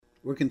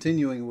We're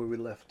continuing where we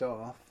left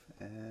off,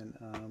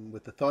 and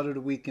with the thought of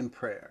the week in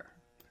prayer.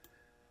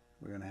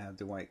 We're going to have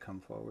Dwight come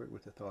forward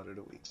with the thought of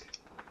the week.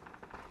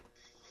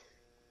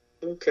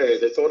 Okay,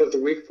 the thought of the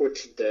week for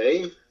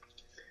today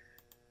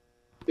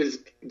is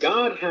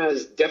God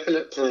has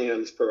definite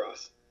plans for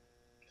us.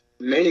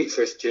 Many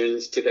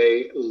Christians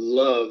today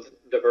love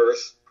the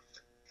verse,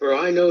 "For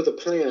I know the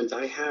plans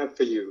I have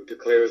for you,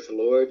 declares the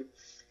Lord,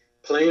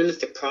 plans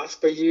to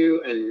prosper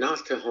you and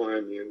not to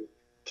harm you,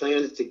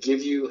 plans to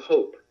give you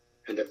hope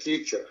and a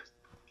future,"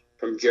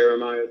 from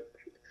Jeremiah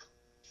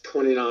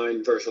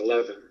 29, verse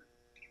 11.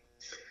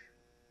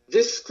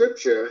 This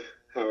scripture,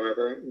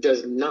 however,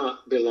 does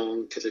not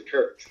belong to the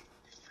church.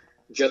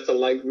 Just a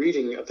light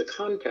reading of the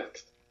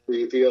context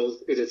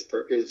reveals it is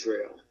for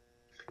Israel.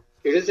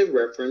 It is a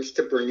reference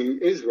to bringing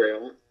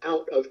Israel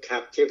out of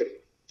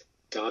captivity.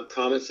 God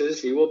promises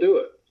he will do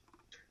it.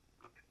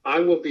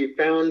 "I will be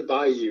found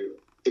by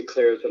you,"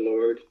 declares the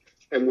Lord,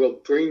 "and will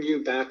bring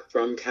you back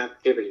from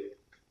captivity.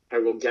 I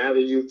will gather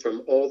you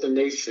from all the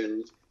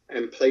nations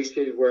and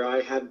places where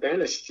I have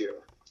banished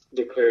you,"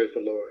 declares the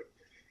Lord,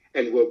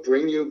 "and will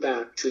bring you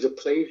back to the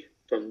place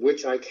from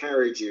which I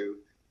carried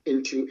you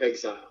into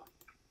exile."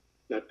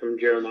 That's from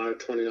Jeremiah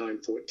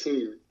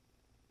 29:14.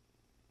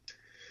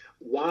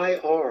 Why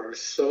are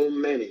so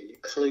many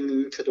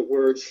clinging to the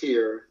words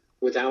here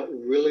without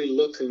really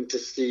looking to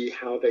see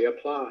how they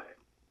apply?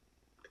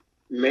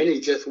 Many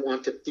just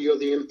want to feel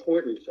the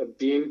importance of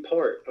being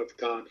part of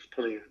God's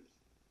plan.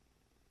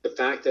 The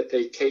fact that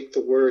they take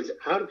the words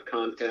out of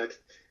context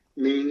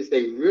means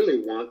they really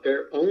want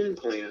their own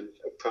plans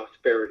of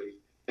prosperity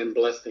and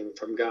blessing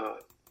from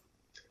God.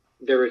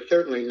 There is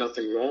certainly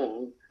nothing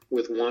wrong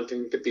with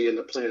wanting to be in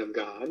the plan of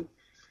God.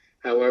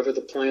 However,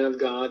 the plan of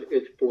God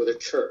is for the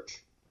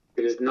church.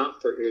 It is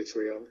not for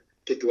Israel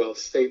to dwell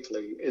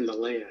safely in the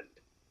land.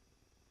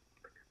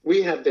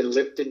 We have been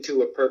lifted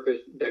to a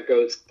purpose that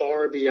goes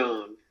far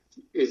beyond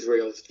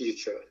Israel's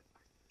future.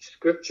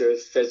 Scripture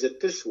says it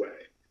this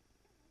way: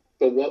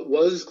 "But what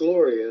was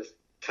glorious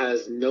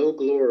has no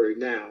glory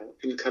now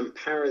in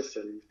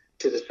comparison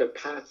to the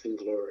surpassing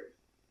glory,"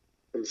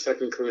 from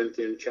 2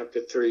 Corinthians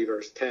chapter 3,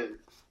 verse 10.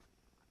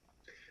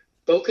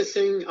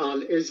 Focusing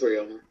on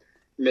Israel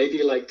may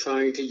be like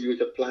trying to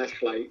use a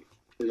flashlight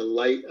in the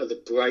light of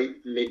the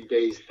bright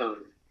midday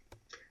sun.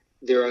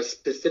 There are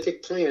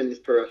specific plans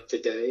for us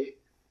today.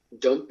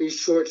 Don't be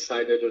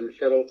short-sighted and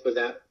settle for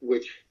that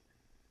which,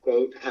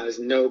 quote, "has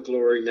no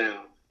glory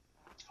now,"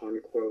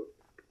 unquote.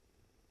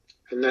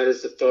 And that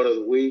is the thought of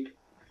the week.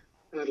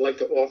 I'd like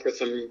to offer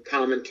some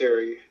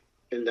commentary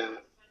in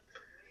that.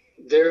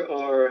 There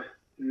are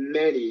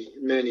many,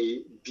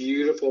 many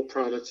beautiful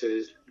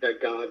promises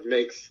that God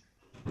makes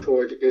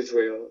toward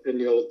Israel in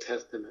the Old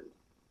Testament.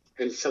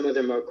 And some of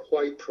them are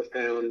quite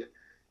profound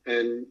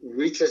and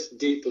reach us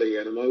deeply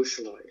and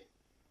emotionally.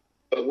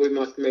 But we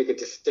must make a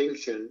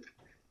distinction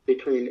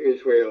between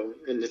Israel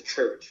and the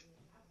church.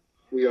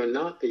 We are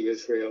not the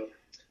Israel.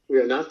 We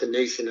are not the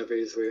nation of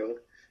Israel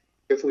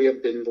if we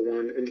have been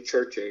born in the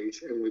church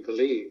age and we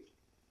believe.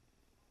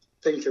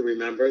 Thing to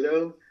remember,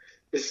 though,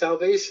 is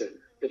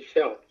salvation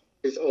itself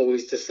is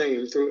always the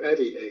same through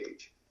every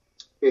age.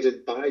 It is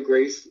by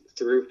grace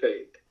through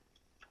faith.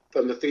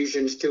 From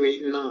Ephesians 2,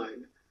 8 and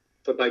 9,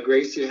 "For by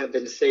grace you have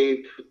been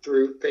saved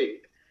through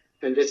faith,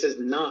 and this is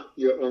not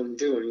your own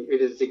doing,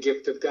 it is the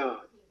gift of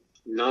God,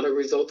 not a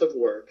result of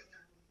work,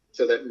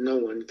 so that no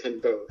one can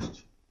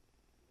boast."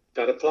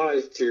 That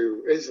applies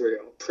to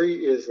Israel,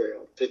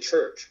 pre-Israel, the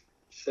church,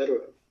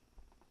 etc.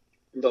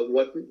 But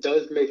what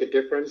does make a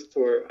difference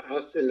for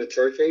us in the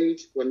church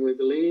age when we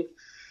believe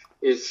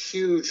is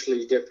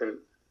hugely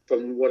different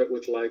from what it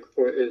was like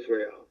for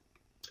Israel.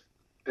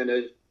 And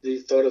as the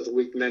thought of the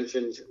week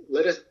mentions,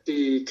 let us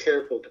be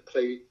careful to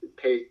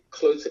pay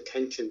close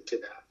attention to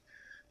that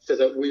so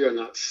that we are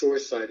not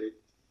short-sighted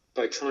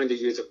by trying to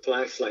use a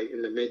flashlight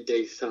in the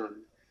midday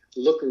sun,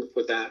 looking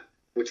for that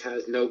which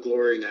has no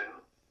glory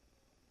now.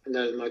 And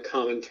that is my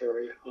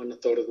commentary on the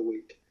thought of the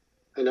week.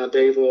 And now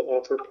Dave will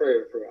offer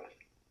prayer for us.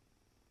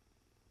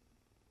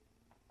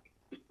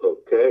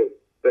 Okay,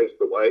 thanks,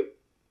 Dwight.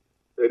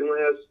 Anyone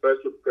has a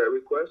special prayer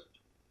request?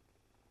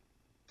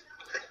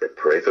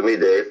 Pray for me,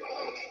 Dave,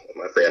 and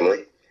my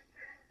family.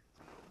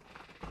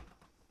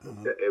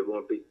 Okay,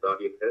 everyone please bow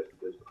your heads.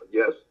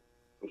 Yes,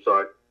 I'm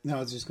sorry. No, I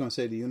was just going to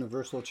say the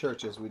universal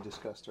church as we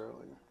discussed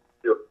earlier.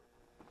 Sure.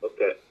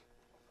 Okay.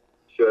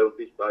 Sure, everyone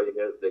please bow your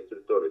heads next to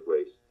the throne of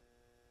grace.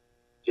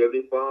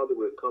 Heavenly Father,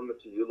 we're coming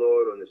to you,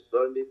 Lord, on this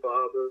Sunday,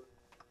 Father.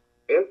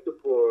 Asking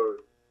for,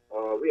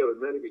 we have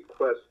many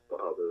requests,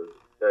 Father,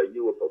 that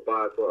you will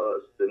provide for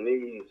us the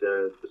needs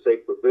and the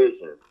safe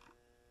provision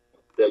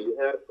that you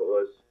have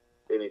for us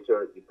in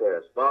eternity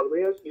past. Father,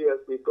 we ask you as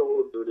we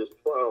go through this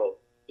trial,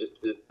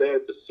 this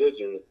bad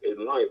decision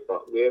in life,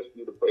 Father, we ask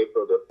you to pray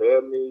for the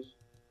families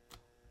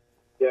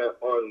that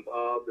are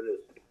involved in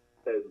this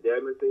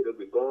pandemic that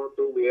we're going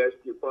through. We ask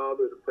you,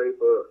 Father, to pray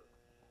for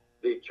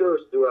the church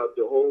throughout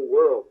the whole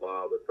world,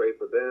 Father. Pray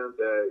for them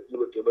that you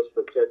would give us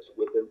protection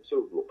with them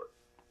too, Lord.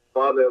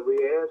 Father, we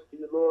ask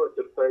you, Lord,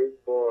 to pray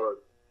for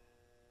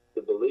the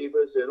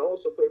believers, and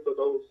also pray for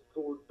those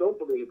who don't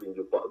believe in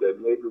you, Father,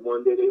 that maybe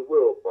one day they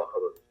will,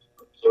 Father,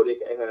 so they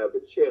can have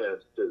a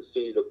chance to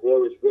see the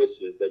glorious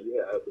riches that you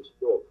have in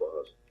store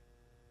for us.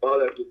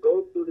 Father, as we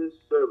go through this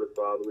service,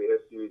 Father, we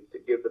ask you to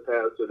give the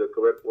pastor the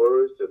correct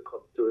words to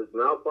come to his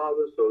mouth,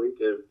 Father, so he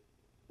can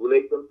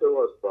relate them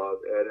to us,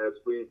 Father. And as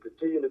we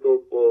continue to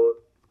go for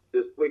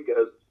this week,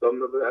 as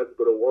some of us have to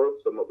go to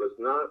work, some of us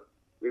not,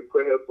 we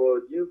pray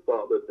for you,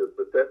 Father, to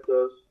protect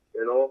us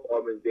in all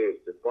harm and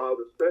danger.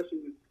 Father,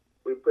 especially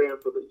we're praying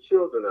for the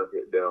children out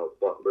here now,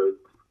 Father,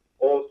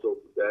 also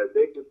that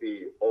they can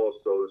be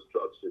also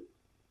instruction,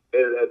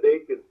 and that they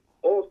can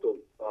also,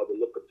 Father,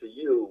 look unto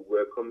you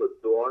where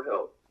cometh to our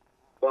help.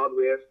 Father,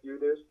 we ask you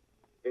this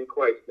in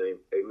Christ's name.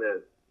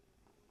 Amen.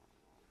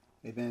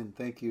 Amen.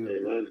 Thank you.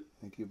 Amen.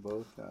 Thank you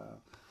both.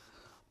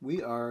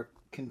 We are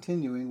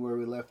continuing where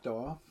we left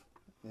off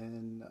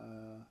in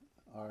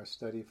our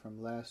study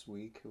from last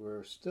week.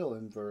 We're still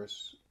in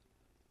verse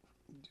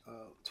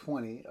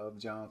 20 of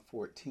John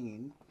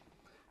 14.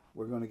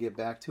 We're going to get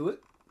back to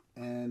it,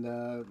 and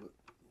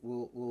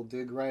we'll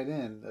dig right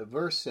in. The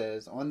verse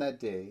says, "On that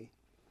day,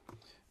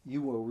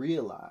 you will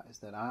realize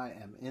that I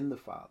am in the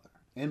Father,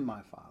 in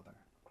my Father,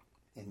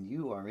 and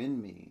you are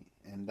in me,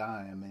 and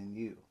I am in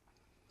you."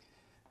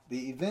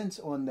 The events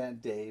on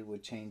that day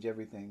would change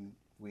everything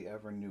we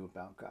ever knew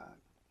about God.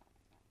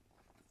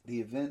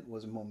 The event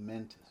was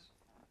momentous,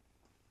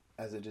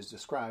 as it is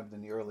described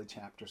in the early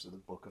chapters of the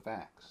book of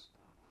Acts.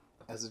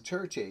 As the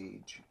church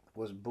age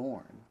was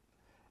born,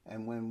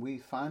 and when we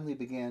finally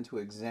began to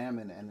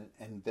examine and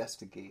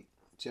investigate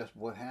just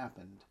what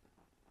happened,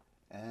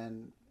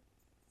 and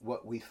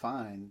what we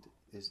find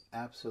is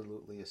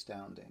absolutely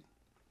astounding.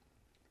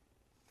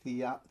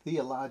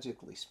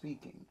 Theologically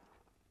speaking,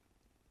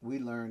 we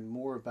learn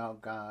more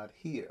about God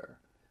here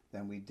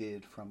than we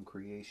did from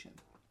creation.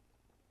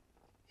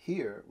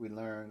 Here we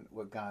learn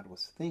what God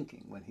was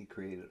thinking when he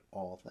created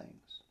all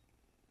things.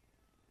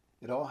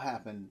 It all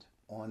happened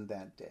on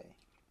that day.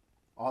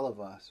 All of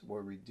us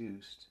were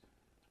reduced,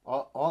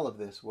 all of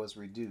this was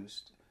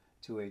reduced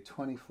to a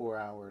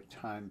 24-hour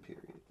time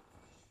period.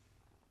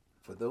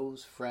 For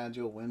those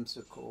fragile,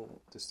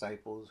 whimsical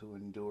disciples who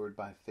endured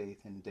by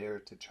faith and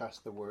dared to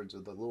trust the words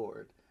of the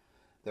Lord,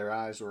 their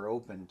eyes were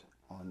opened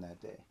on that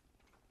day.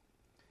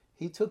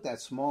 He took that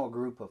small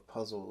group of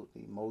puzzled,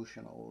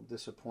 emotional,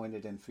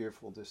 disappointed, and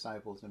fearful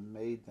disciples and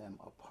made them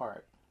a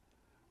part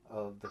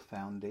of the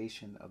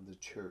foundation of the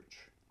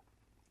church,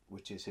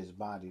 which is his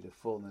body, the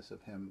fullness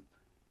of him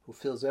who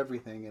fills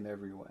everything in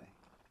every way.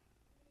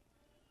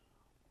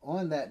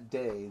 On that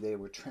day, they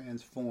were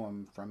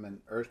transformed from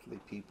an earthly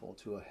people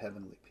to a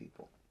heavenly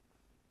people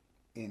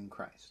in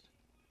Christ.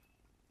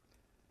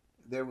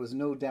 There was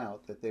no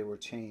doubt that they were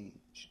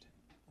changed,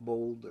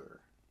 bolder,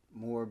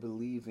 more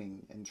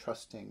believing and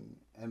trusting,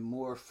 and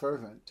more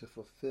fervent to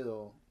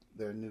fulfill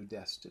their new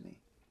destiny.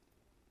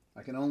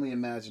 I can only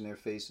imagine their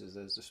faces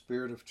as the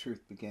Spirit of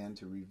truth began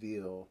to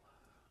reveal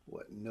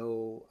what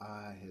no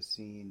eye has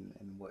seen,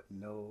 and what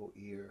no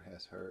ear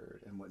has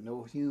heard, and what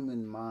no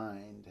human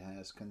mind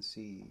has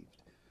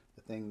conceived,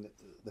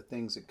 the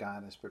things that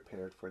God has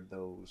prepared for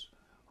those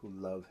who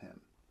love him.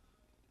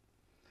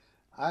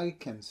 I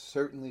can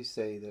certainly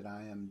say that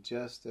I am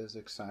just as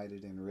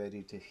excited and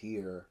ready to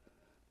hear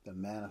the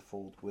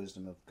manifold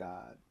wisdom of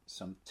God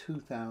some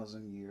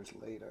 2,000 years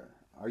later.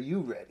 Are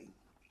you ready?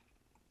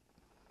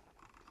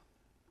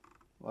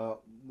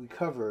 Well, we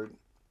covered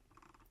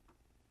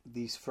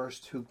these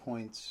first 2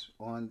 points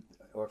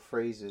or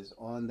phrases,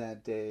 "on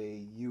that day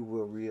you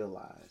will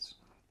realize."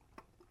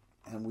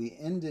 And we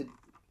ended,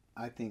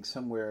 I think,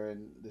 somewhere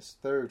in this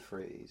third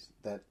phrase,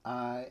 that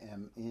I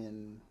am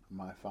in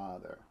my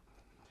Father.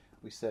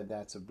 We said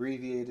that's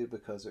abbreviated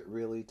because it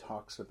really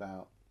talks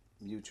about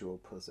mutual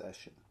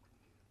possession.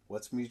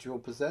 What's mutual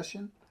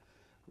possession?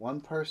 One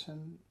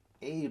person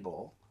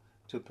able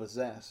to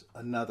possess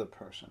another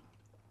person.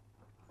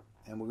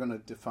 And we're going to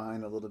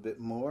define a little bit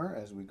more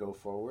as we go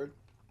forward.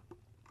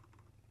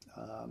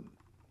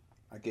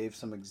 I gave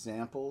some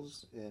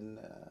examples in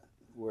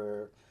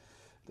where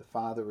the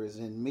Father is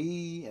in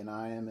me and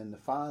I am in the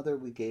Father.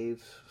 We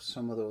gave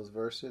some of those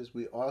verses.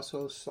 We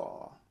also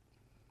saw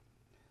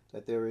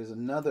that there is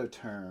another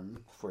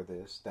term for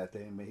this, that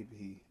they may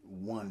be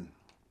one.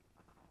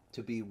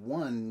 To be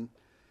one,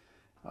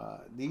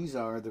 these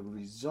are the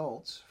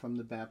results from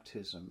the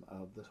baptism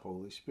of the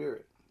Holy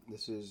Spirit.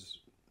 This is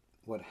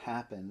what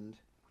happened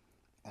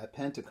at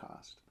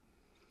Pentecost.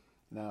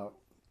 Now,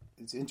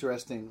 it's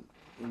interesting,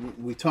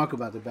 we talk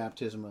about the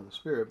baptism of the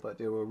Spirit, but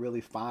there were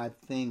really 5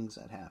 things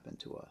that happened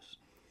to us.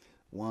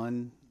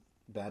 1,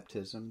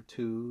 baptism.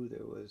 2,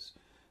 there was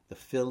the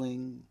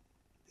filling,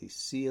 the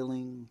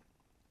sealing,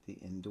 the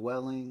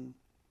indwelling,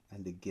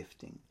 and the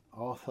gifting.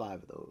 All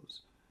 5 of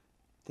those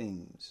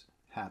things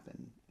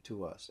happened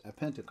to us at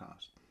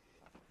Pentecost.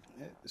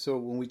 So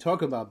when we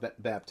talk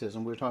about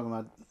baptism, we're talking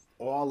about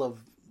all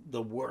of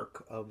the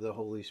work of the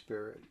Holy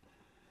Spirit.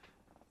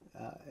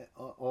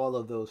 All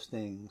of those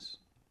things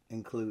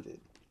included.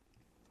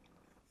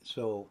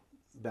 So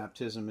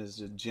baptism is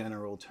a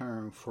general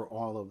term for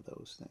all of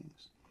those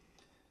things.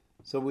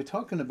 So we're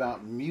talking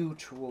about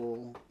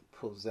mutual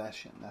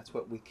possession. That's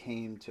what we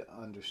came to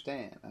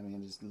understand. I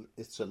mean,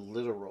 it's a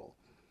literal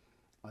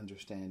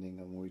understanding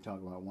of when we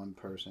talk about one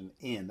person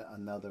in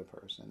another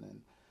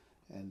person,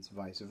 and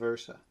vice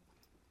versa.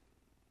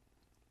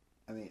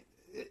 I mean,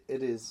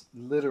 it is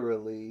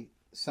literally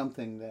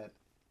something that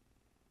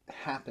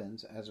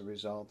happens as a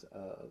result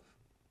of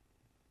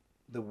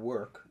the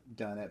work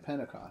done at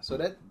Pentecost. So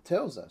that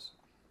tells us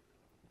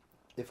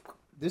if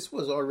this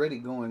was already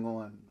going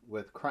on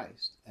with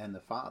Christ and the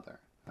Father,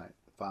 right?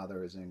 The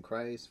Father is in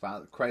Christ.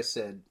 Christ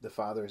said, the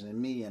Father is in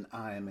me and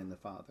I am in the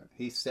Father.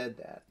 He said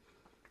that.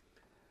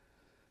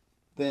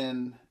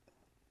 Then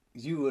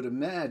you would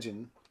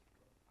imagine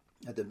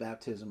that the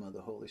baptism of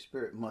the Holy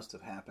Spirit must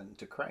have happened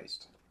to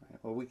Christ. Right?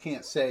 Well, we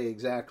can't say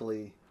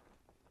exactly,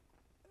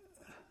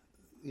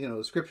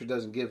 the Scripture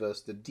doesn't give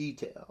us the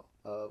detail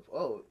of,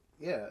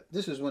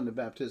 this is when the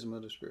baptism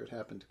of the Spirit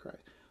happened to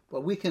Christ.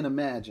 But we can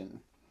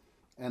imagine,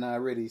 and I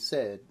already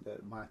said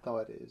that my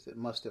thought is it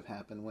must have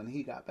happened when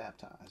he got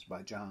baptized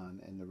by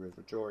John in the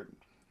River Jordan.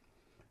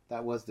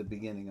 That was the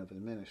beginning of his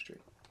ministry.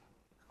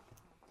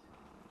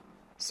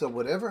 So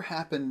whatever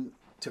happened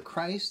to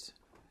Christ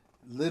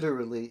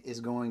literally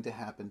is going to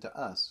happen to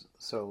us.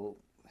 So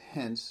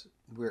hence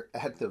we're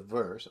at the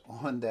verse,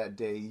 on that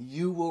day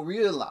you will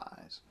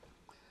realize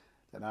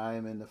that I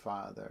am in the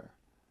Father.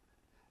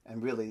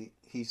 And really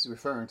he's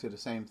referring to the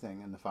same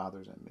thing, and the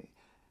Father's in me.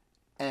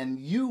 And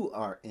you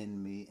are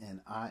in me and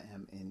I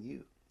am in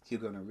you. You're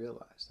going to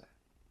realize that.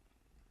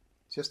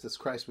 Just as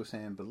Christ was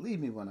saying,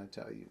 believe me when I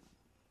tell you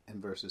in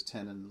verses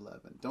 10 and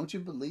 11. Don't you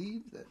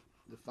believe that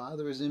the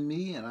Father is in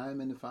me and I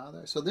am in the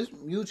Father? So this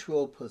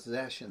mutual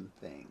possession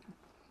thing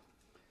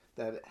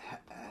that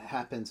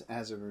happens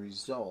as a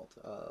result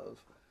of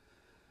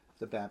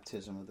the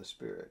baptism of the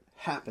Spirit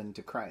happened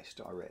to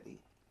Christ already.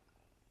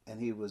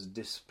 And he was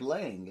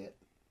displaying it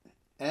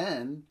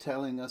and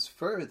telling us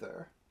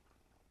further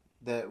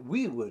that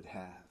we would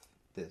have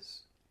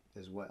this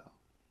as well.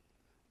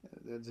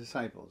 The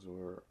disciples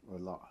were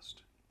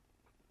lost.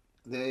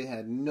 They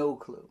had no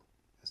clue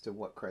as to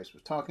what Christ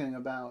was talking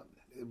about.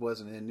 It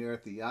wasn't in their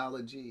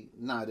theology,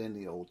 not in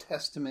the Old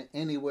Testament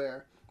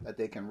anywhere that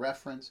they can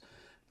reference.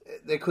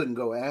 They couldn't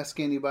go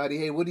ask anybody,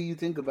 hey, what do you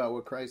think about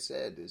what Christ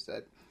said? Is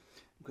that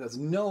because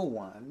no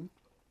one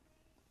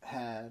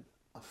had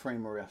a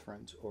frame of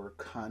reference or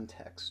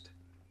context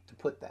to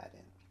put that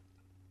in.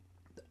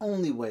 The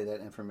only way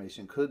that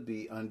information could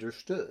be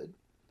understood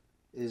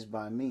is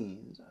by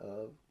means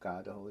of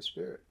God the Holy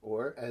Spirit,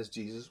 or as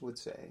Jesus would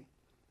say,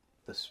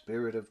 the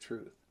Spirit of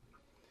truth.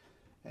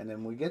 And then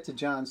when we get to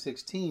John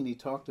 16, he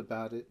talked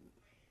about it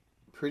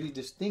pretty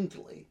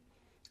distinctly.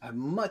 I have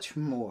much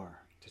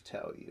more to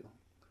tell you,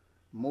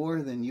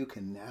 more than you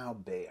can now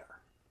bear.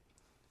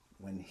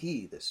 When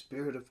he, the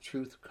Spirit of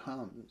truth,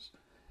 comes,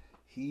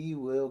 he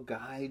will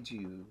guide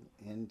you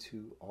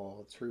into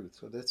all truth.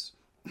 So that's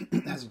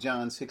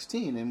John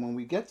 16. And when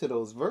we get to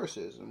those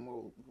verses, and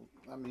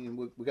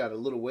we got a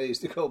little ways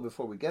to go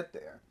before we get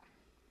there.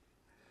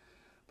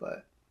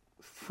 But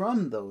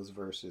from those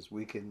verses,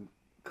 we can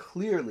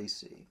clearly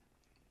see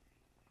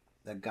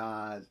that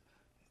God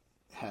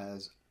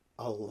has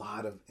a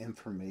lot of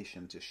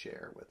information to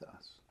share with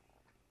us.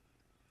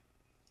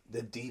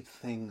 The deep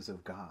things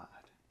of God.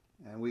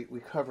 And we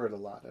covered a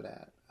lot of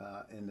that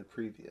in the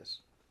previous.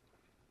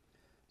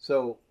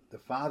 So the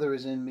Father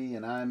is in me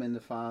and I'm in the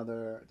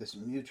Father. This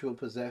mutual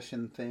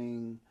possession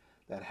thing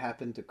that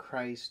happened to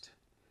Christ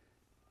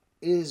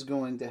is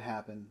going to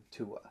happen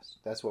to us.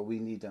 That's what we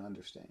need to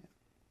understand.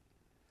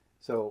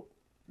 So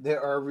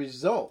there are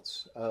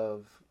results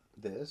of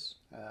this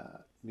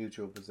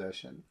mutual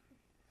possession.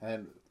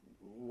 And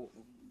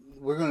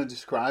we're going to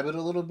describe it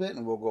a little bit,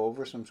 and we'll go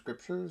over some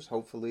scriptures.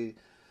 Hopefully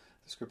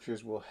the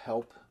scriptures will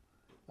help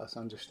us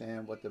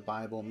understand what the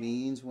Bible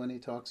means when he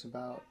talks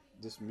about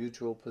this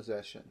mutual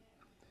possession.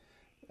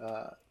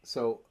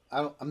 So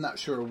I'm not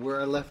sure where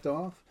I left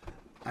off.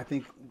 I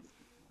think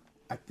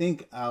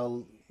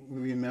I'll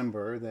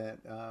remember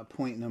that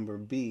point number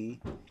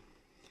B,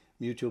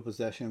 mutual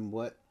possession.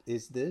 What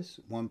is this?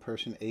 One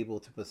person able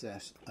to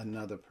possess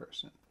another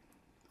person.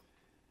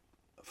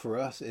 For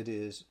us, it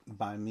is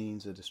by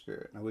means of the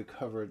Spirit. Now, we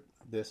covered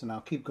this, and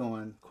I'll keep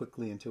going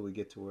quickly until we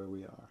get to where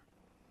we are.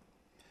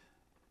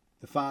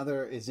 The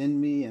Father is in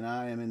me, and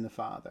I am in the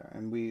Father.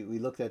 And we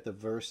looked at the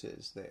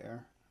verses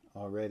there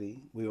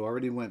already. We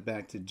already went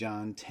back to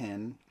John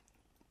 10,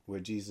 where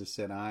Jesus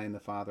said, I and the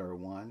Father are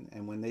one.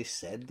 And when they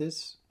said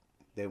this,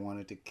 they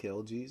wanted to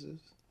kill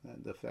Jesus.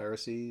 The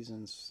Pharisees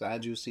and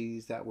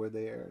Sadducees that were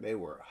there, they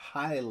were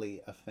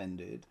highly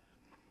offended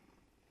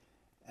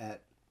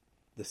at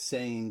the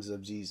sayings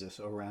of Jesus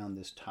around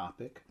this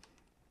topic.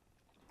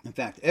 In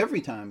fact,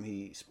 every time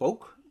he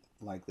spoke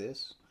like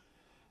this,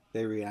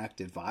 they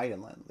reacted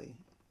violently.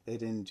 They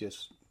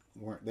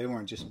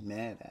weren't just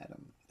mad at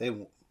him.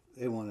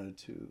 They wanted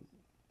to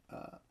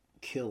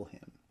kill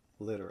him,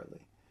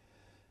 literally.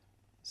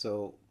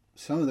 So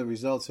some of the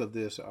results of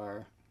this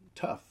are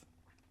tough.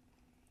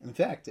 In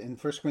fact, in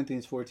 1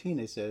 Corinthians 14,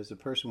 it says the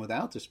person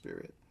without the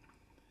Spirit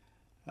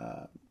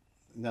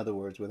in other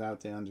words,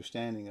 without the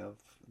understanding of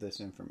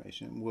this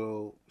information,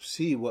 will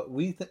see what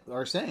we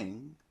are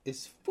saying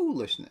is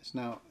foolishness.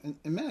 Now,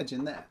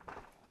 imagine that.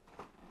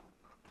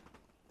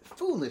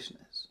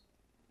 Foolishness.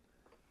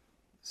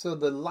 So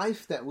the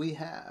life that we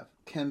have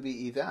can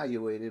be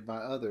evaluated by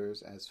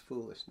others as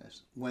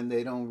foolishness when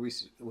they don't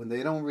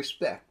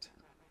respect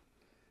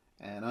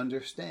and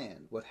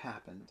understand what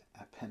happened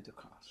at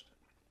Pentecost.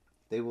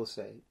 They will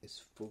say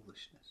it's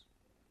foolishness.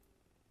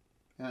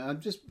 And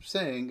I'm just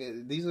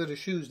saying, these are the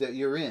shoes that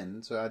you're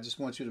in, so I just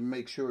want you to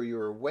make sure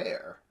you're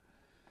aware.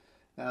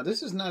 Now,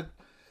 this is not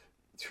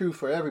true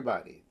for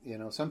everybody. You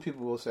know, some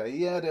people will say,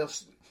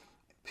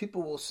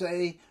 people will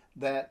say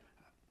that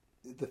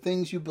the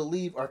things you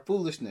believe are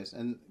foolishness,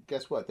 and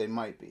guess what? They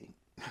might be.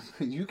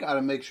 You got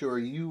to make sure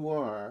you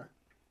are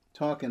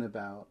talking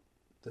about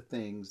the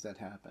things that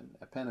happened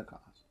at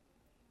Pentecost,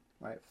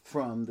 right?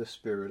 From the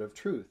Spirit of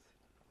truth.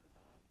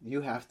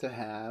 You have to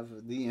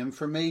have the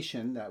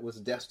information that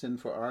was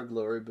destined for our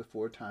glory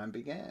before time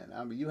began.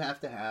 I mean, you have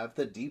to have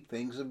the deep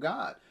things of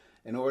God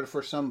in order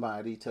for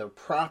somebody to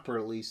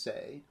properly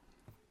say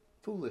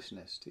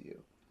foolishness to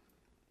you.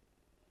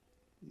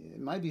 It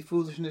might be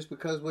foolishness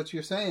because what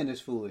you're saying is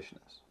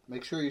foolishness.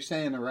 Make sure you're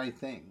saying the right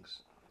things.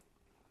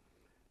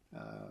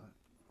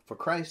 For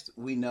Christ,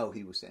 we know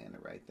he was saying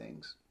the right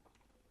things.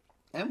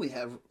 And we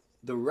have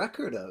the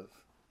record of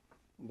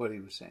what he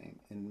was saying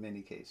in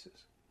many cases.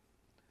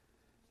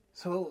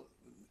 So,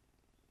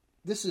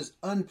 this is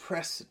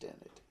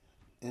unprecedented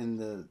in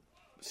the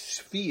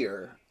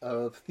sphere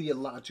of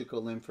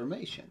theological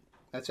information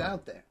that's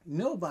out there.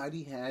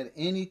 Nobody had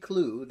any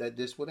clue that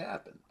this would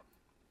happen.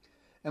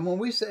 And when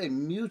we say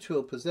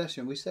mutual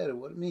possession, we said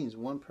what it means.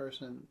 One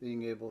person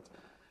being able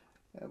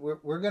to...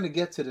 We're going to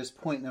get to this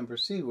point number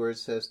C where it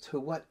says, to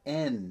what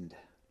end?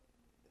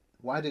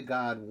 Why did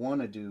God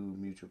want to do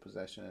mutual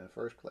possession in the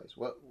first place?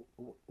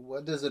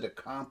 What does it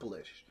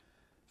accomplish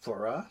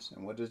for us,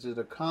 and what does it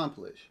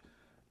accomplish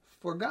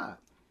for God?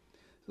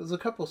 So there's a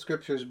couple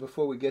scriptures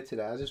before we get to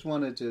that. I just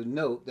wanted to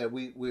note that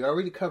we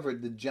already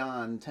covered the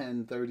John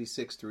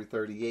 10:36 through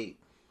 38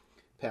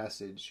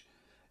 passage,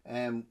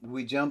 and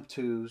we jumped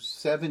to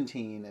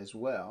 17 as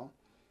well,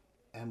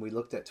 and we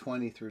looked at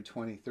 20 through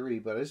 23,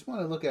 but I just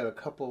want to look at a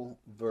couple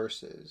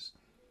verses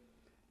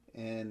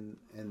and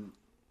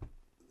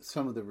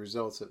some of the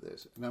results of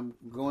this. And I'm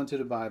going to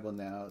the Bible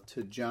now,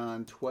 to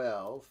John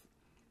 12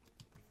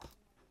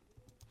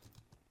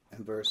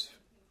 and verse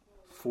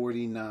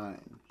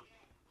 49.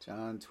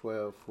 John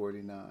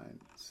 12:49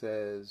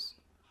 says,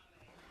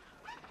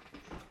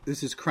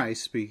 this is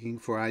Christ speaking,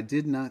 for I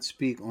did not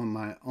speak on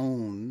my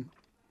own,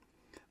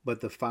 but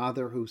the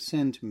Father who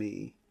sent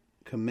me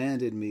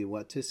commanded me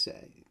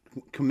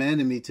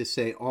to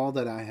say all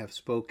that I have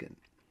spoken.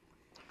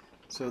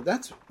 So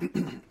that's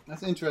an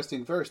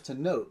interesting verse to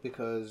note,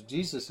 because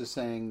Jesus is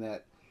saying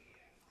that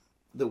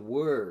the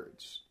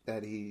words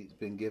that he's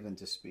been given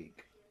to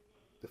speak,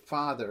 the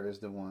Father is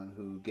the one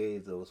who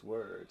gave those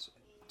words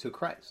to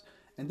Christ.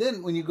 And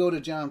then when you go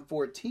to John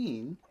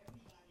 14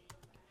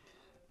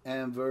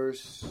 and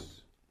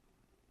verse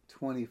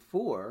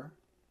 24,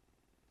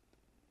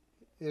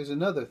 there's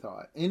another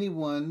thought.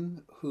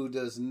 Anyone who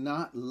does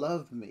not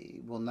love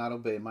me will not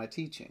obey my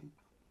teaching.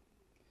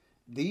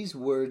 These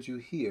words you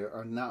hear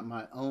are not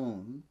my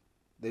own.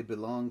 They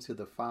belong to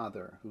the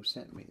Father who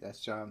sent me.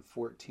 That's John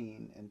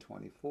 14 and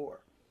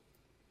 24.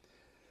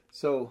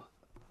 So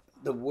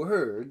the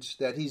words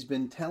that he's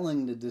been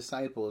telling the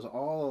disciples,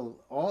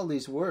 all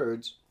these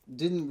words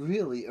didn't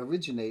really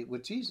originate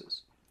with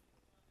Jesus.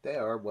 They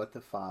are what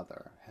the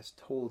Father has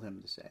told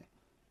him to say.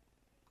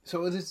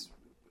 So it is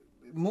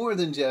more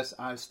than just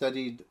I've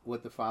studied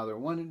what the Father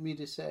wanted me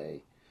to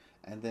say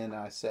and then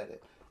I said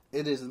it.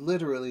 It is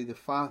literally the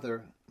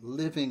Father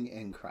living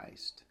in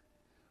Christ,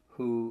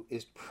 who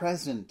is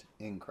present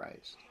in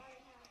Christ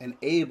and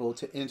able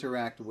to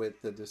interact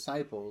with the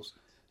disciples,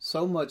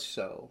 so much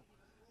so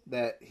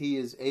that he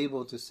is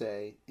able to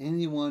say,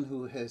 anyone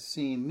who has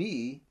seen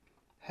me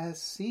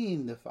has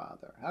seen the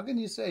Father. How can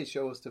you say,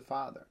 show us the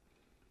Father?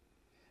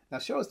 Now,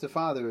 show us the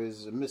Father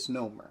is a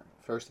misnomer,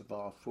 first of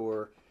all,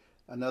 for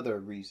another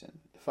reason.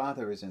 The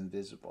Father is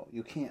invisible.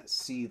 You can't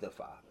see the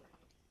Father.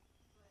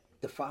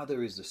 The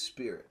Father is the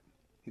Spirit.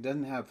 He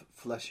doesn't have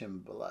flesh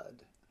and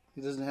blood.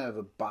 He doesn't have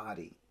a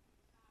body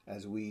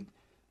as we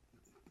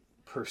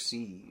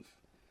perceive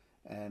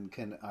and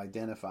can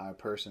identify a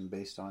person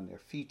based on their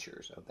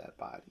features of that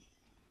body.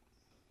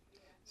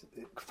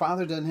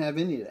 Father doesn't have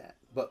any of that.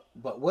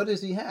 But what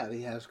does he have?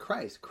 He has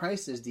Christ.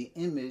 Christ is the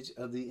image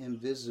of the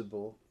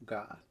invisible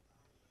God.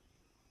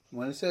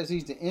 When it says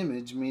he's the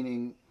image,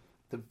 meaning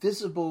the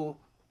visible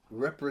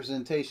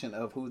representation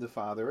of who the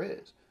Father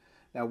is.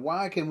 Now,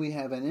 why can we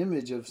have an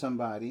image of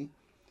somebody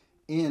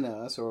in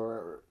us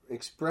or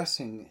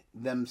expressing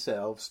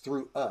themselves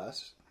through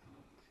us?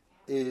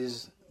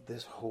 Is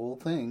this whole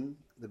thing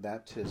the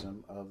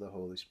baptism of the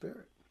Holy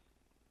Spirit.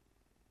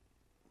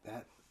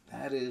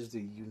 That is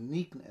the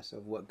uniqueness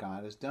of what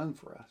God has done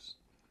for us.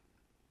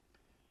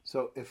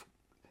 So if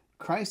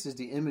Christ is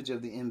the image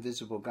of the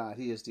invisible God.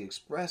 He is the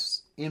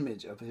express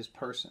image of his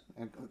person.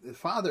 And the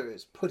Father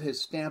has put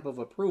his stamp of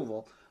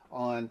approval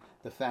on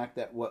the fact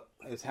that what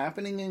is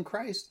happening in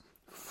Christ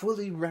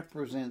fully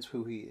represents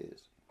who he is.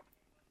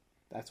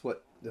 That's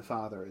what the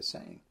Father is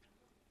saying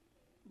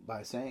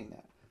by saying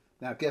that.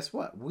 Now, guess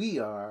what? We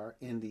are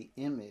in the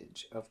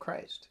image of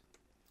Christ,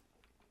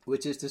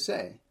 which is to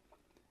say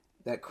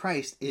that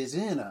Christ is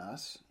in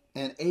us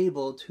and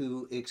able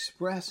to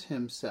express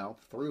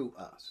himself through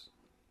us.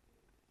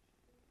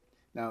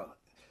 Now,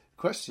 the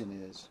question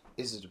is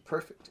it a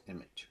perfect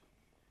image?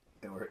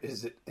 Or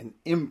is it an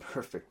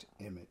imperfect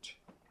image?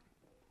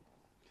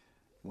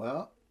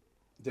 Well,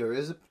 there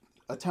is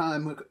a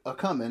time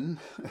a-coming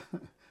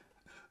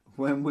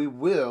when we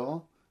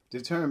will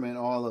determine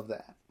all of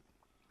that.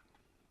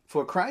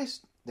 For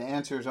Christ, the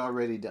answer is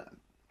already done.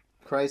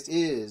 Christ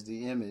is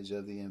the image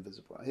of the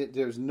invisible.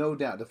 There's no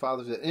doubt. The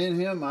Father said, in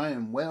him I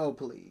am well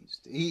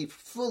pleased. He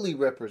fully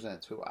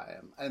represents who I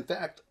am. In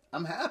fact,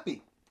 I'm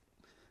happy.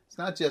 It's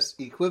not just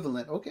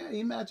equivalent. Okay,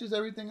 he matches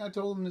everything I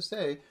told him to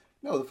say.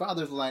 No, the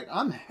Father's like,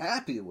 I'm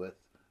happy with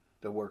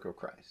the work of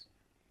Christ.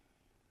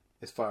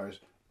 As far as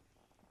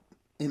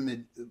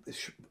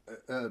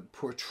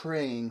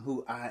portraying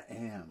who I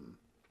am.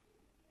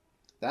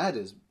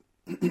 That's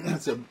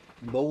a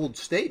bold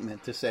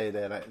statement to say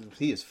that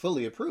he is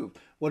fully approved.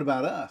 What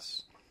about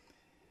us?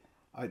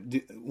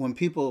 When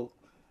people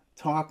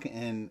talk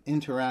and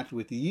interact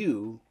with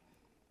you,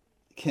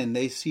 can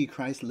they see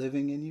Christ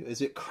living in you?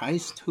 Is it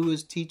Christ who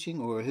is teaching,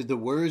 or is the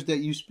words that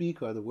you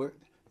speak or the word?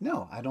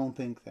 No, I don't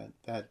think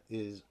that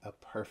is a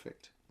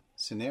perfect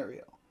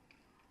scenario.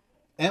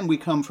 And we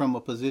come from a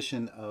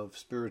position of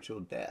spiritual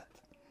death.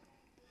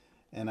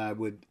 And I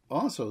would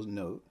also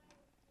note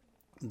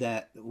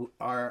that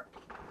our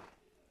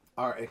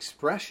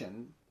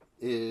expression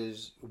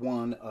is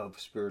one of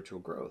spiritual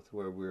growth,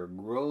 where we're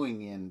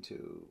growing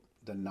into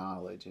the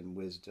knowledge and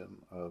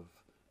wisdom of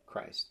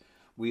Christ.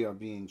 We are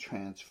being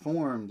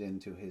transformed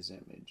into his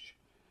image.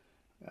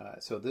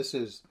 So this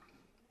is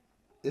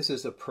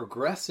a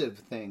progressive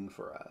thing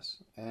for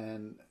us,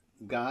 and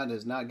God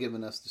has not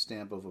given us the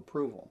stamp of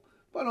approval.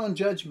 But on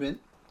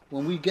judgment,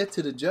 when we get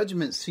to the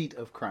judgment seat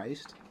of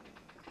Christ,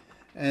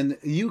 and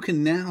you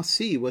can now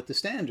see what the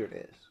standard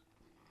is.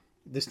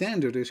 The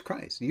standard is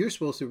Christ. You're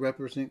supposed to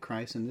represent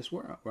Christ in this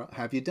world. Well,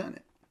 have you done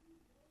it?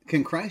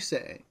 Can Christ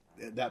say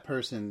that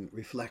person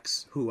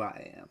reflects who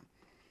I am?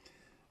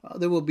 Well,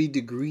 there will be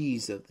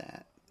degrees of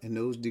that, and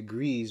those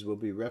degrees will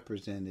be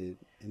represented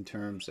in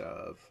terms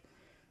of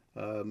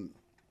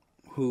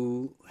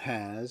who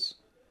has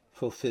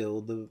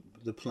fulfilled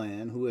the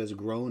plan, who has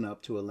grown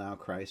up to allow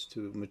Christ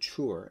to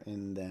mature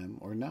in them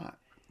or not.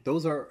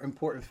 Those are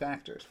important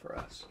factors for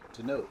us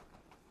to note.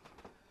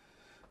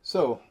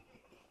 So,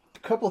 a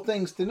couple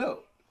things to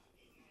note.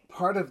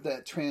 Part of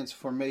that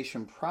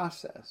transformation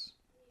process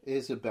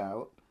is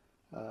about,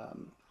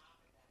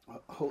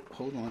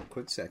 hold on a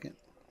quick second.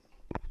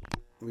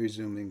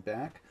 Resuming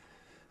back.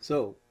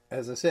 So,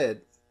 as I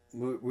said,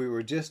 we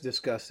were just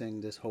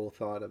discussing this whole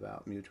thought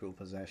about mutual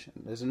possession.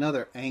 There's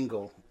another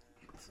angle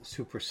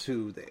to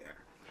pursue there.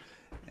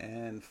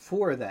 And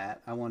for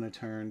that, I want to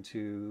turn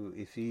to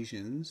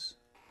Ephesians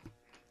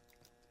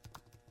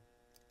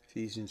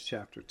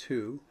chapter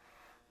 2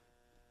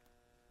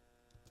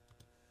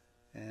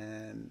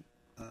 and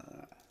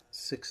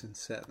 6 and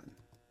 7.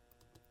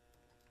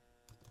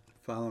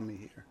 Follow me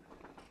here.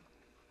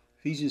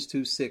 Ephesians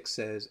 2:6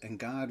 says, "And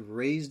God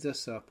raised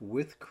us up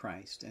with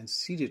Christ and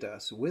seated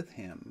us with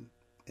him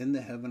in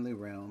the heavenly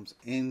realms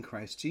in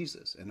Christ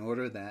Jesus, in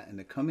order that in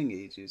the coming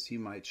ages he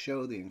might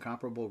show the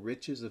incomparable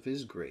riches of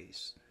his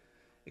grace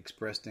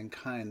expressed in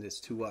kindness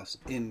to us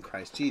in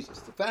Christ Jesus."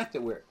 The fact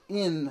that we're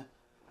in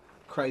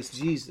Christ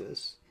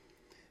Jesus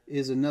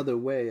is another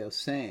way of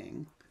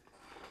saying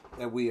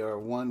that we are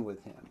one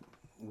with him.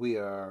 We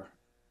are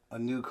a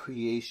new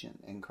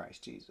creation in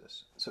Christ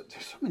Jesus. So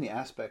there's so many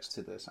aspects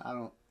to this. I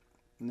don't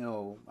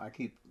know. I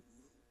keep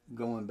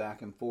going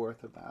back and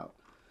forth about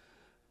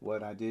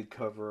what I did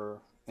cover,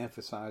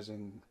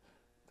 emphasizing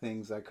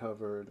things I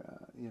covered,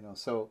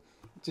 so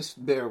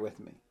just bear with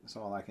me. That's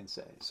all I can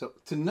say. So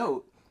to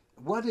note,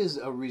 what is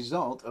a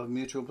result of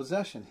mutual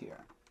possession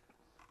here?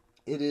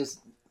 It is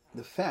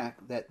the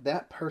fact that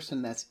that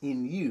person that's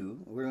in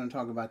you, we're going to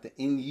talk about the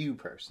in you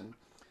person,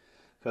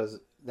 because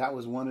that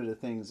was one of the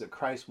things that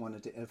Christ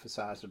wanted to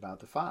emphasize about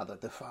the Father.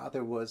 The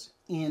Father was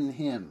in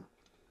him.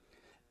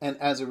 And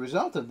as a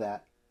result of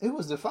that, it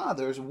was the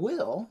Father's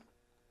will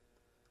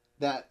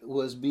that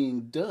was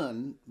being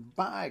done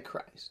by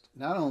Christ.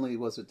 Not only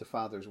was it the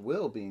Father's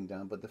will being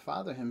done, but the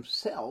Father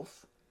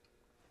himself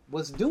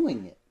was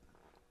doing it.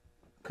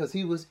 Because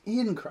he was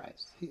in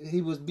Christ.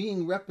 He was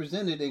being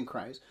represented in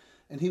Christ.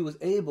 And he was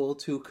able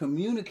to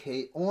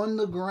communicate on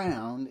the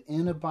ground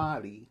in a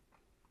body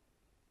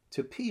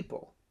to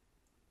people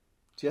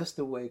just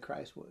the way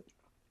Christ would.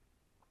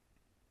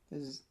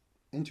 This is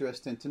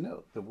interesting to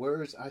note. The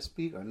words I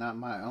speak are not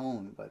my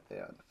own, but they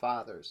are the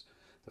Father's.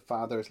 The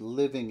Father's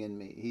living in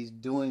me. He's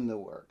doing the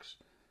works.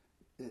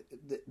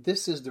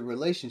 this is the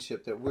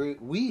relationship that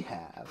we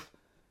have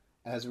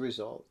as a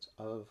result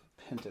of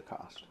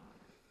Pentecost.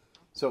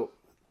 So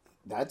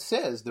that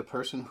says the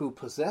person who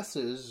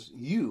possesses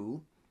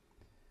you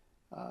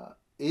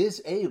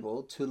is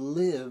able to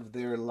live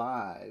their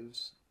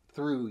lives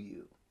through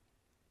you.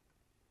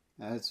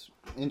 Now, it's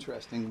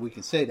interesting we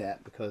can say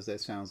that because that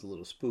sounds a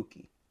little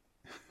spooky,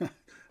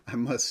 I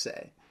must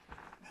say.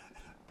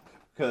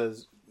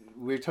 Because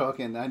we're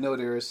talking, I know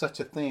there is such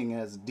a thing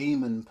as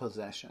demon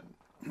possession,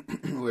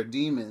 where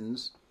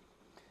demons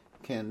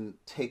can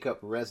take up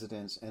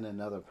residence in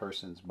another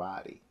person's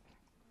body.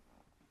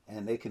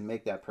 And they can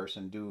make that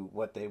person do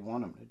what they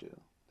want them to do.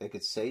 They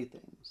could say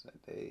things.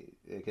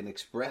 They can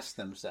express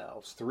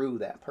themselves through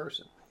that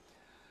person.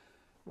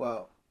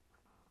 Well,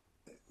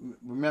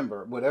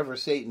 remember, whatever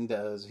Satan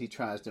does, he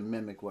tries to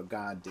mimic what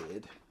God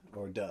did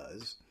or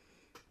does.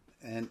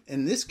 And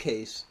in this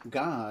case,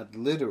 God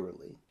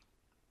literally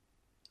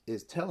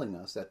is telling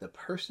us that the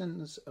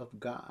persons of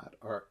God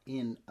are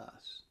in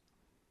us.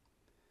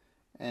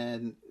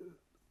 And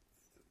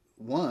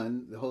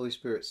one, the Holy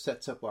Spirit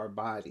sets up our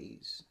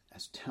bodies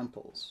as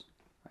temples.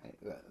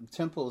 Right?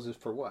 Temples is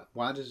for what?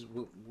 What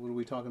are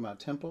we talking about?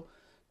 Temple?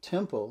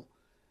 Temple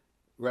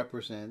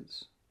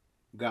represents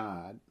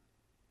God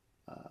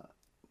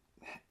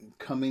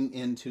coming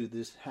into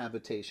this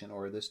habitation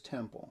or this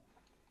temple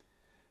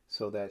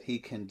so that he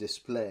can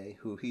display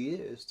who he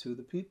is to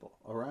the people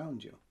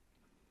around you.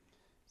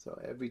 So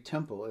every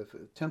temple, if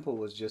a temple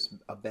was just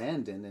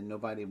abandoned and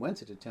nobody went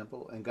to the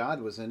temple and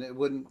God was in it, it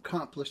wouldn't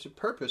accomplish the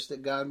purpose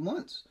that God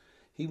wants.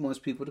 He wants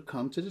people to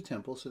come to the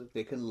temple so that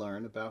they can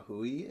learn about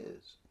who he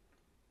is.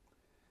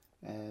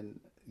 And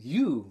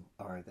you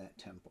are that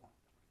temple.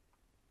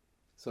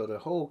 So the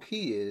whole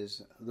key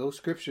is those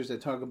scriptures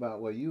that talk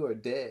about, well, you are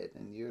dead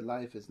and your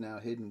life is now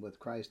hidden with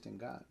Christ in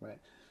God, right?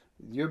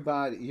 Your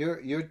body,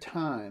 your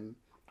time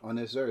on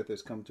this earth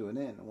has come to an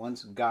end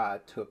once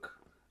God took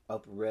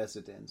up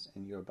residence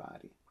in your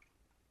body.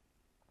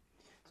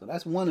 So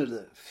that's one of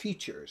the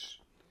features,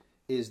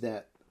 is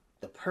that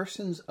the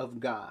persons of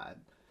God,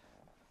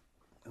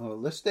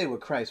 let's stay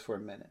with Christ for a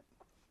minute.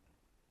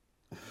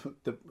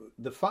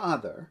 The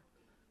Father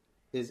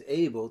is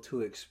able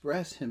to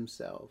express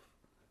himself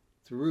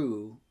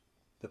through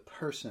the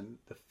person,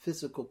 the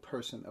physical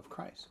person of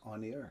Christ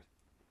on the earth.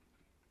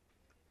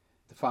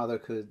 The Father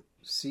could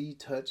see,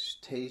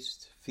 touch,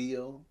 taste,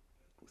 feel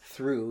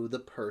through the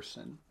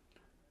person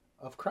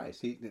of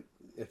Christ.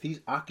 If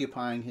he's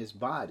occupying his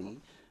body,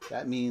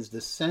 that means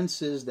the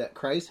senses that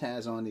Christ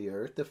has on the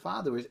earth, the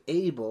Father is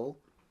able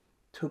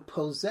to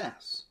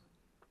possess.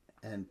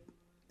 And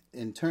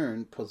in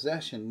turn,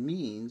 possession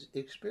means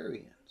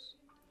experience.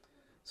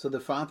 So the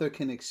Father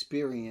can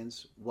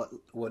experience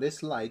what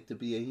it's like to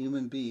be a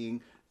human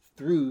being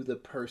through the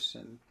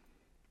person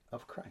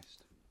of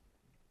Christ.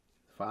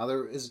 The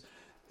Father is,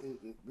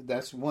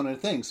 that's one of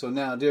the things. So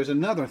now there's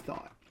another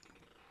thought,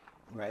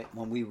 right?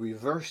 When we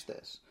reverse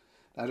this,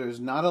 now there's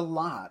not a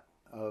lot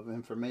of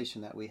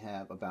information that we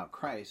have about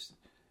Christ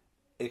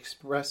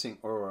expressing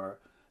or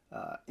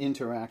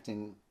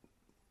interacting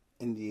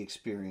in the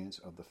experience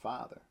of the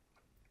Father.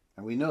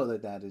 And we know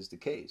that that is the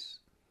case.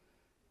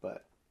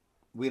 But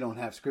we don't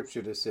have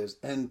scripture that says,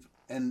 and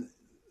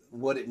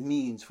what it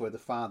means for the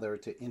Father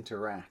to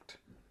interact,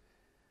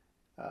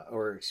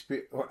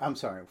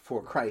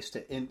 for Christ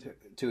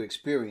to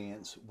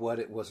experience what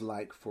it was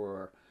like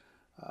for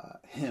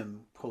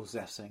him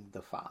possessing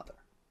the Father.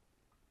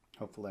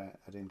 Hopefully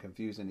I didn't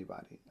confuse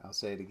anybody. I'll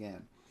say it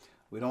again.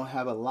 We don't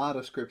have a lot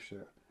of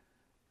scripture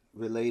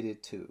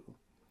related to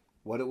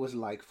what it was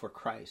like for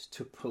Christ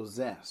to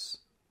possess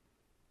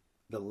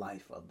the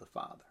life of the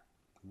Father,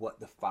 what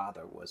the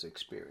Father was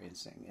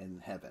experiencing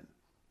in heaven.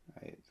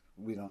 Right?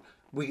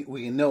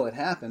 We can know it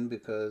happened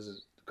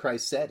because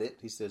Christ said it.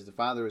 He says, the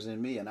Father is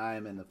in me and I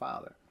am in the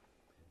Father.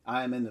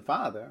 I am in the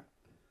Father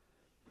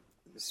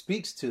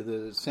speaks to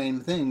the same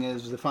thing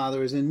as the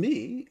Father is in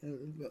me.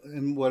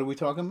 And what are we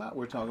talking about?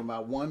 We're talking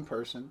about one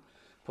person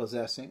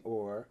possessing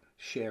or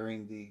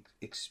sharing the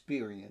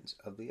experience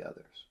of the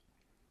others.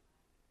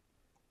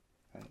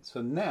 Right?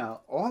 So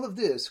now, all of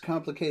this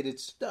complicated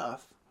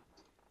stuff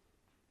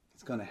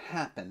is going to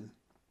happen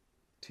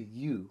to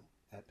you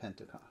at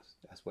Pentecost.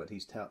 That's what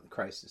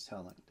Christ is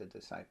telling the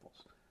disciples.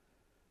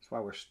 That's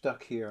why we're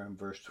stuck here in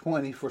verse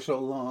 20 for so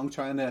long,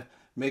 trying to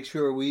make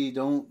sure we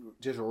don't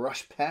just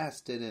rush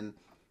past it and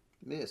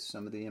miss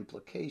some of the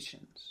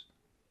implications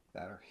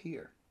that are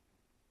here.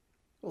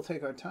 We'll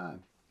take our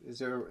time. Is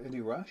there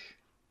any rush?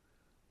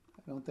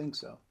 I don't think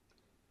so.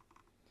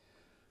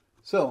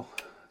 So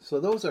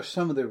those are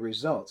some of the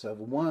results of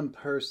one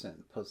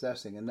person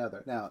possessing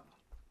another. Now,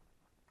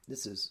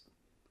 this is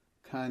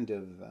kind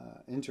of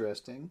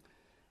interesting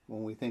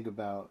when we think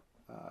about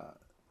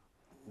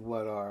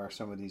what are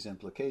some of these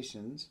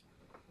implications.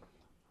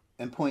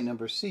 And point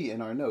number C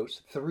in our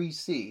notes,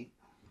 3C,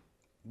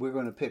 we're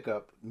going to pick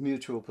up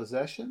mutual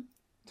possession.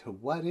 To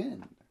what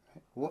end?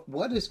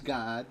 What is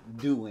God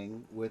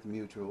doing with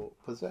mutual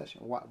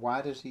possession?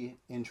 Why does he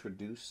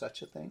introduce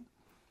such a thing?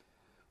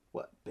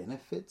 What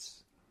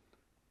benefits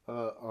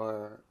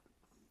are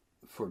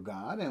for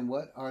God, and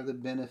what are the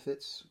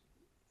benefits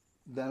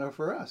that are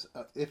for us,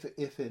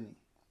 if any.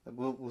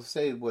 We'll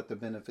say what the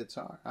benefits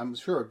are. I'm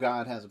sure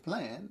God has a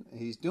plan.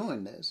 He's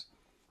doing this.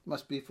 It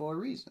must be for a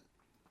reason.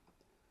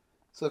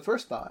 So the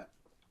first thought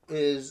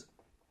is,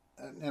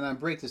 and I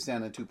break this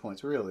down in 2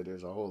 points. Really,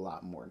 there's a whole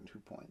lot more than 2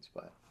 points,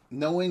 but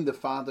knowing the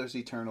Father's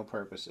eternal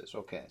purposes.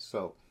 Okay,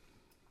 so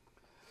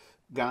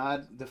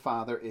God the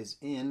Father is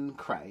in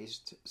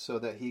Christ so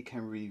that he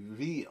can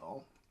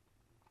reveal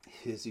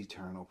his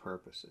eternal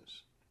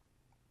purposes.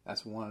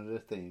 That's one of the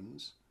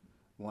things,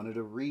 one of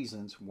the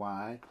reasons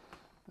why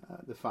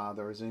the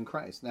Father is in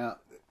Christ. Now,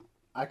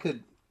 I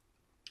could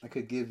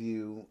give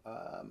you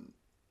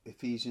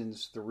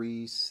Ephesians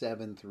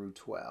 3:7 through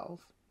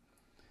 12,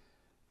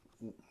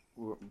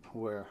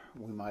 where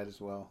we might as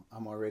well.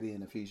 I'm already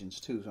in Ephesians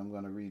 2, so I'm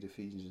going to read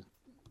Ephesians.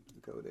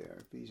 Go there.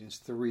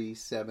 Ephesians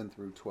 3:7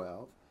 through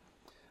 12.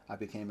 I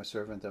became a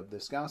servant of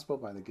this gospel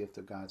by the gift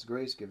of God's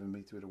grace given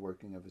me through the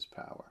working of his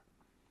power.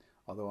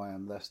 Although I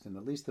am less than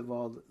the least of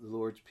all the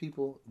Lord's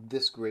people,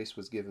 this grace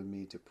was given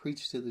me to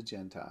preach to the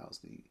Gentiles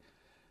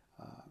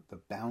the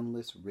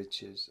boundless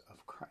riches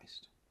of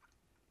Christ,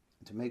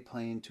 and to make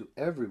plain to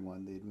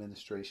everyone the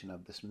administration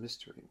of this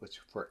mystery, which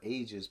for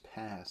ages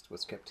past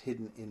was kept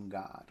hidden in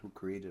God, who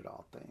created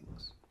all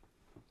things.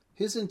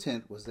 His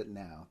intent was that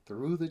now,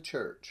 through the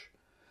church,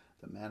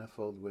 the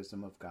manifold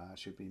wisdom of God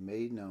should be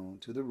made known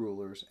to the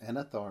rulers and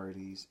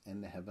authorities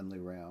in the heavenly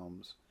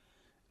realms,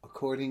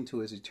 according to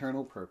his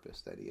eternal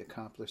purpose that he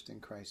accomplished in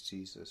Christ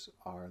Jesus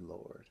our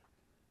Lord.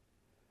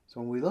 So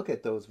when we look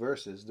at those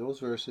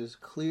verses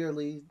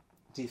clearly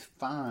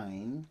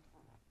define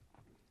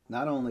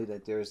not only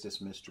that there's this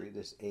mystery,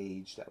 this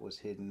age that was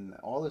hidden,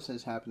 all this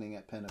is happening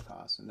at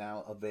Pentecost and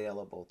now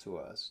available to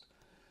us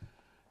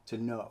to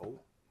know.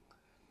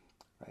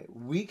 Right?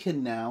 We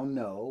can now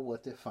know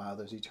what the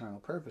Father's eternal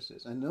purpose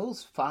is. And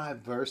those 5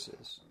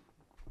 verses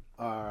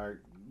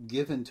are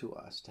given to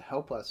us to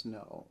help us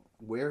know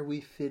where we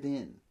fit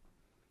in.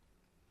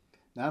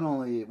 Not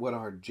only what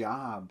our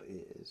job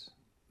is,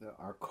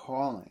 our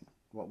calling,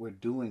 what we're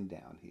doing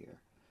down here,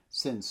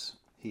 since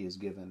he has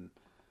given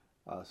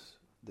us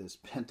this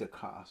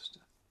Pentecost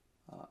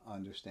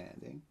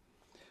understanding,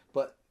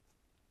 but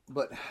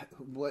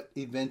what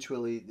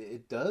eventually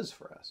it does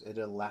for us, it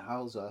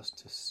allows us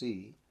to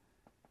see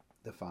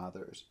the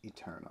Father's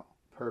eternal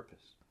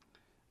purpose.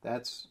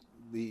 That's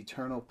the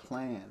eternal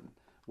plan,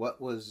 what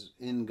was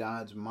in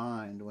God's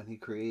mind when he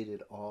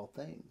created all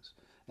things.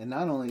 And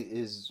not only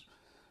is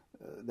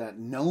that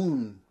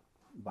known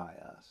by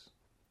us,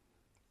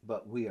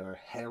 but we are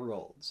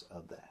heralds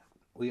of that.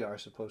 We are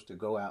supposed to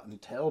go out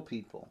and tell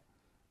people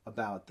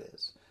about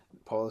this.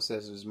 Paul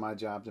says it's my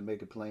job to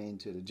make it plain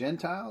to the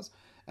Gentiles.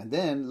 And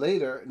then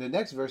later, in the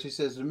next verse, he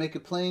says to make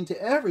it plain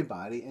to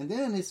everybody. And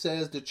then it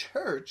says the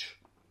church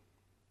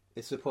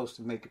is supposed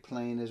to make it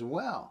plain as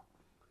well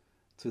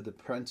to the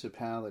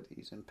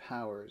principalities and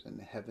powers in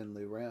the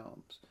heavenly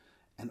realms.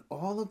 And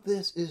all of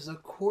this is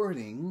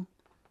according,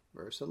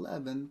 verse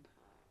 11,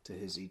 to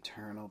his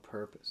eternal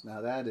purpose.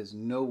 Now that is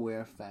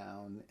nowhere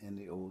found in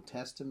the Old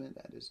Testament.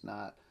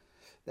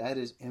 That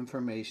is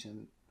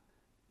information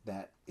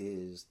that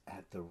is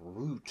at the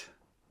root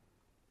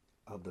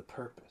of the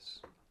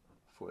purpose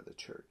for the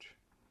church.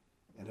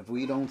 And if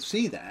we don't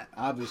see that,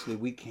 obviously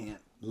we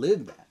can't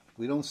live that. If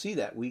we don't see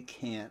that, we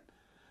can't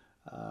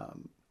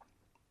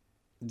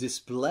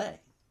display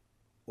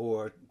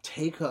or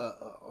take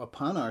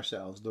upon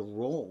ourselves the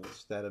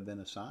roles that have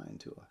been assigned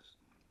to us.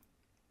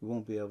 We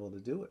won't be able to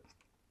do it.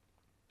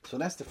 So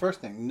that's the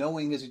first thing,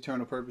 knowing his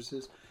eternal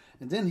purposes.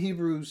 And then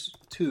Hebrews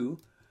 2,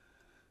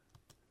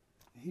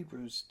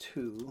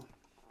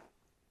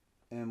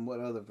 and what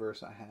other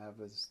verse I have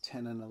is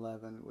 10 and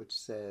 11, which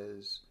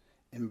says,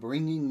 in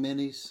bringing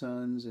many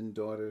sons and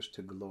daughters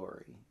to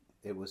glory,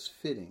 it was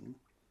fitting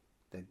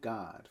that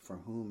God, for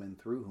whom and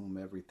through whom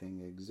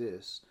everything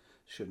exists,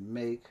 should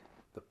make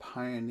the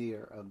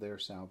pioneer of their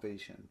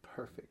salvation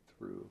perfect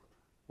through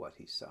what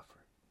he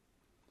suffered.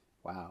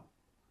 Wow.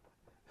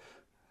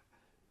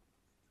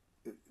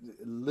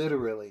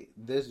 Literally,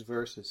 this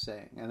verse is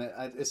saying, and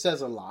it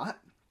says a lot,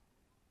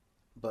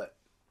 but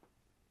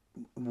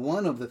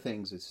one of the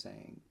things it's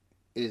saying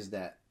is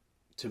that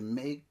to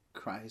make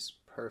Christ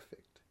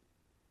perfect,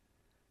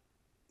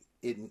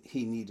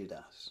 he needed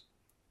us.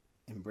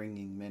 In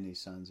bringing many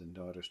sons and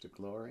daughters to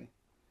glory,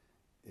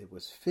 it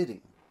was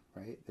fitting,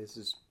 right? This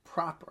is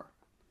proper,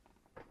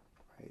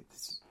 right?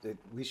 That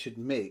we should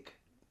make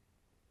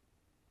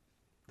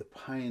the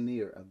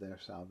pioneer of their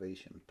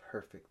salvation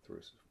perfect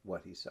through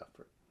what he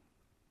suffered.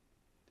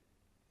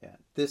 Yeah,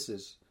 this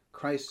is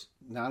Christ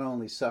not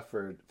only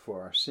suffered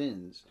for our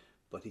sins,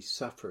 but he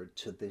suffered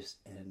to this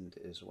end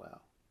as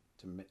well,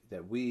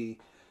 that we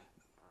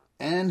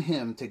and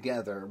him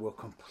together will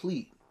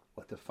complete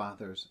what the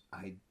Father's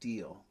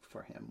ideal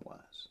for him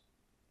was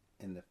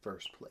in the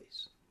first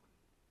place.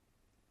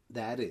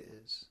 That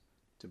is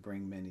to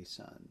bring many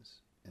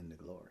sons into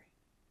glory.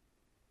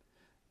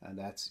 And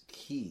that's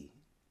key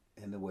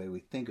in the way we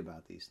think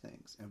about these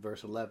things. In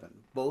verse 11,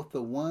 both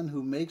the one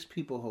who makes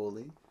people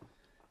holy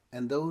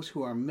and those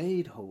who are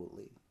made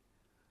holy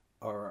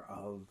are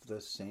of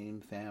the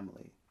same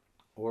family,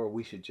 or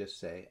we should just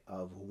say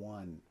of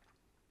one.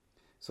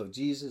 So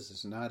Jesus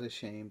is not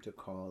ashamed to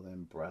call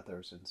them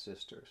brothers and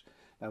sisters.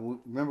 Now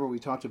remember we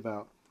talked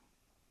about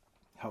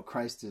how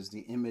Christ is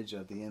the image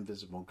of the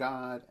invisible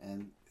God,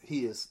 and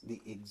he is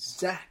the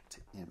exact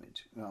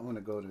image. Now I'm going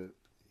to go to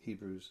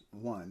Hebrews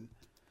 1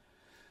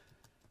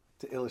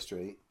 to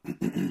illustrate.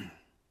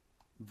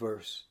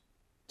 Verse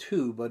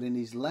 2, but in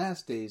these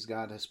last days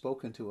God has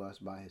spoken to us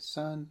by his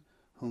Son,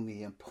 whom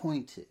he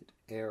appointed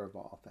heir of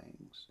all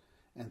things,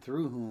 and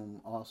through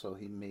whom also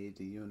he made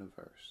the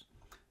universe.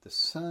 The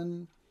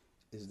Son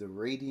is the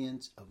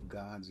radiance of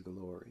God's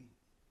glory,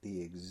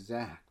 the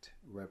exact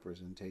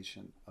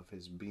representation of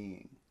his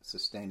being,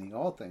 sustaining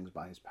all things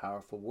by his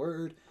powerful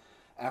word.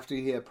 After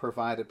he had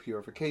provided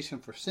purification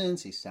for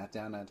sins, he sat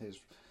down at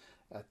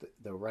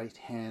the right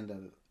hand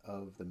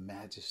of the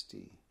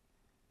majesty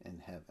in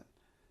heaven.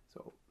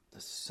 So the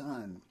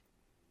Son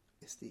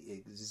is the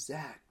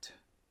exact,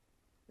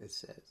 it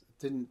says. It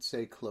didn't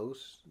say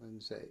close, it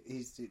didn't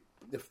say.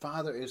 The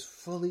Father is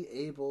fully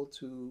able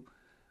to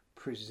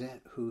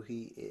present who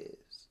he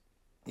is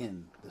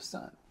in the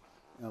Son.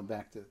 Now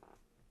back to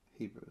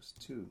Hebrews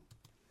 2.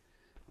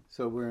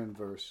 So we're in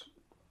verse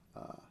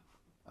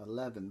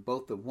 11.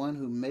 Both the one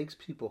who makes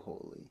people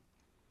holy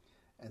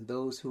and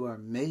those who are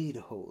made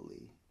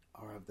holy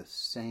are of the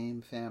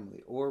same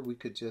family, or we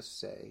could just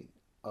say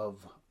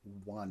of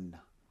one.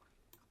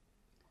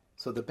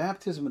 So the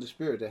baptism of the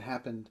Spirit that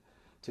happened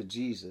to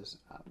Jesus,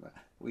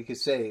 we could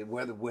say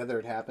whether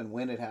it happened,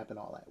 when it happened,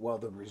 all that. Well,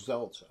 the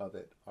results of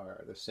it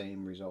are the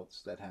same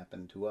results that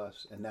happened to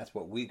us, and that's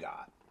what we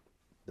got,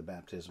 the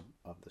baptism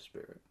of the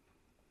Spirit.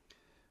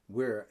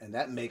 And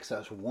that makes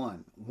us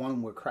one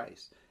with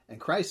Christ. And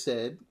Christ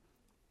said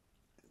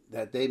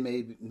that they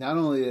may, not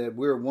only that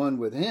we're one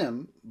with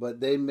him,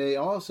 but they may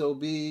also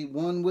be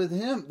one with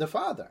him, the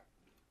Father.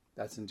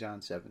 That's in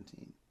John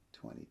 17,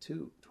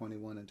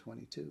 21 and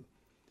 22.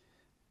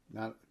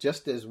 Now,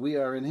 just as we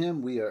are in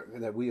him, we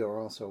are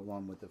also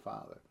one with the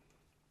Father.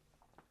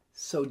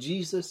 So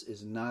Jesus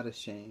is not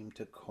ashamed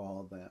to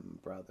call them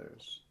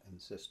brothers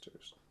and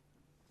sisters.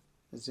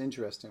 It's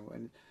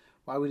interesting.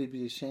 Why would he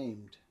be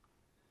ashamed?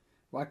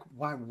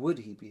 Why would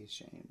he be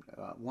ashamed?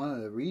 One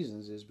of the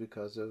reasons is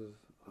because of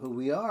who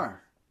we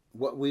are,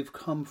 what we've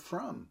come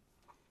from.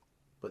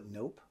 But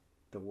nope,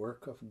 the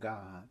work of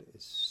God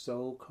is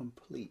so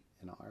complete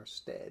in our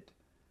stead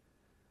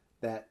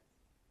that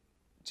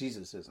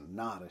Jesus is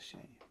not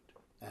ashamed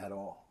at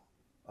all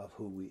of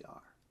who we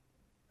are.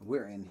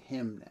 We're in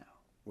him now.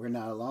 We're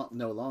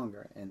no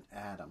longer in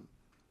Adam.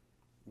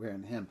 We're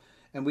in him.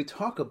 And we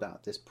talk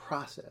about this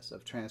process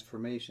of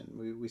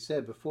transformation. We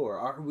said before,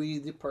 are we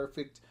the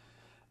perfect,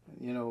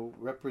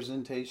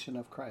 representation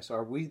of Christ?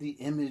 Are we the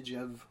image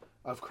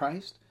of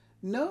Christ?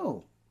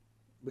 No,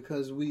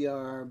 because we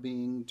are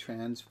being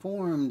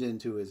transformed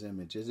into his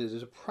image. It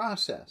is a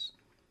process.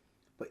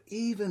 But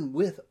even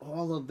with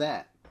all of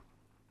that,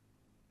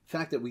 the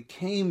fact that we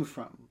came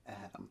from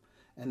Adam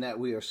and that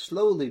we are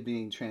slowly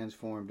being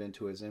transformed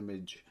into his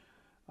image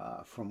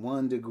from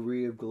one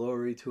degree of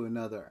glory to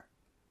another,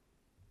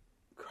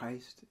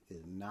 Christ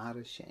is not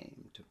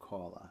ashamed to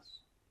call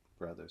us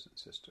brothers and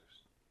sisters.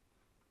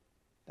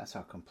 That's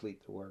how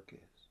complete the work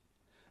is.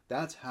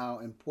 That's how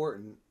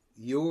important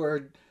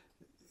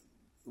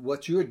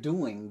what you're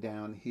doing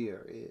down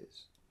here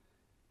is.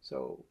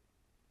 So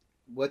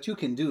what you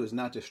can do is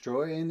not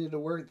destroy any of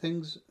the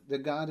things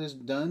that God has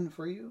done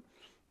for you,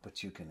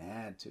 but you can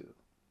add to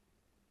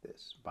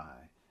this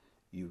by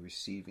you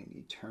receiving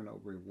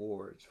eternal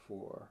rewards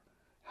for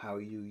how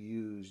you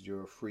used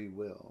your free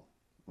will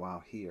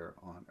while here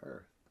on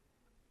earth.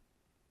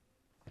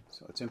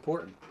 So it's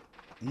important.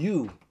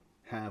 You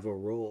have a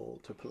role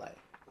to play.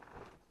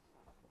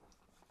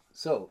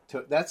 So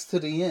that's to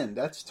the end.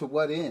 That's to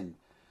what end?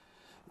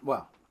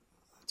 Well,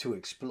 to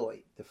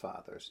exploit the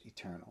Father's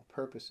eternal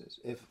purposes.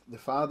 If the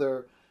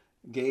Father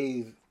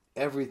gave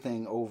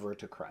everything over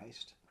to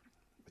Christ,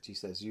 which he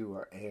says, you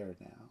are heir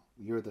now,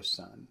 you're the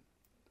Son,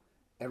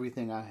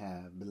 everything I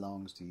have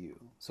belongs to you.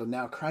 So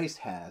now Christ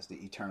has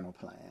the eternal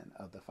plan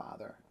of the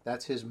Father.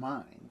 That's his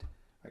mind.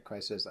 Right?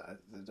 Christ says,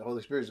 the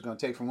Holy Spirit is going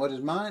to take from what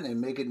is mine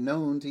and make it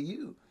known to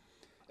you.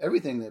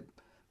 Everything that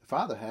the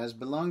Father has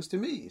belongs to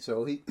me.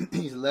 So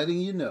he's letting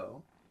you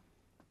know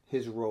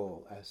his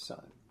role as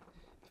Son.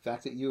 The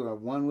fact that you are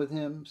one with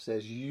him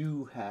says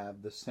you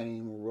have the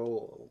same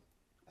role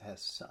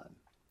as Son.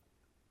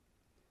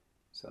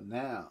 So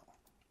now,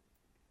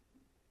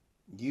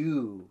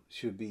 you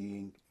should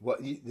be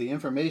the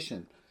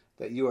information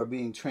that you are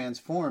being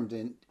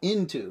transformed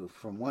into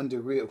from one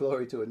degree of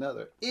glory to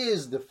another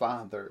is the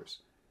Father's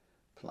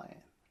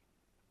plan.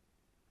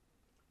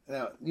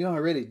 Now, you're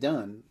already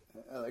done.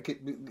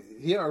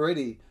 He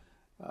already,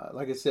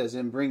 like it says,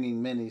 in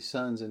bringing many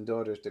sons and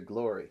daughters to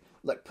glory.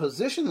 Like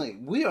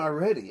positionally, we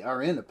already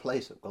are in a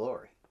place of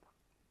glory,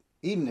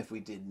 even if we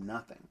did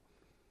nothing.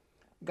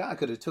 God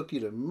could have took you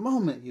the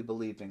moment you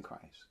believed in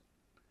Christ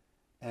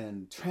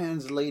and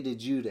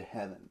translated you to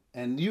heaven,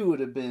 and you would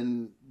have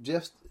been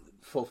just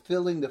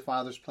fulfilling the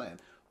Father's plan.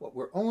 What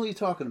we're only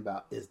talking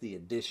about is the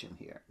addition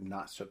here,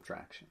 not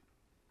subtraction.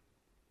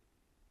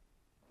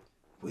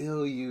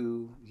 Will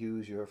you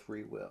use your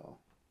free will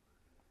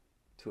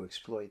to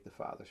exploit the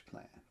Father's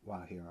plan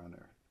while here on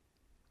earth?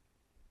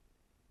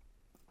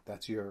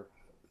 That's your...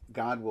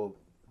 there'll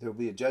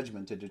be a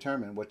judgment to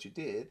determine what you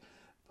did,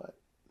 but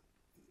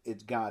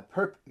it's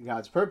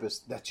God's purpose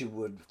that you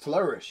would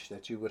flourish,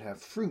 that you would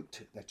have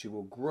fruit, that you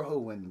will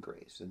grow in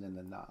grace and in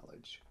the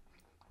knowledge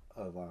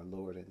of our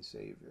Lord and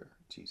Savior,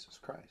 Jesus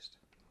Christ.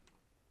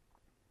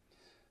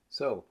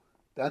 So,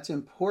 that's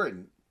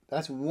important.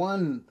 That's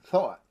one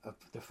thought of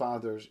the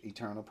Father's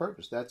eternal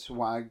purpose. That's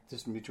why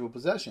this mutual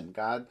possession.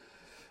 God,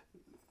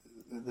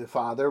 the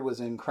Father, was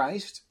in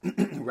Christ,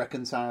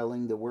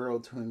 reconciling the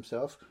world to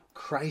himself.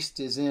 Christ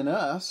is in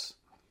us,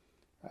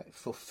 right,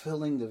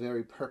 fulfilling the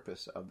very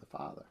purpose of the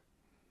Father.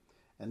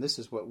 And this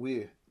is what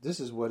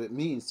it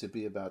means to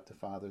be about the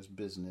Father's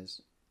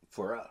business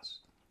for us.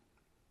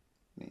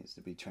 It means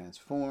to be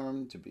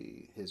transformed, to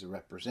be his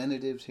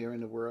representatives here in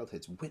the world,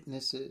 his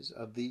witnesses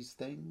of these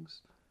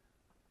things.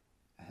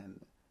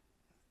 And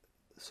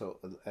so,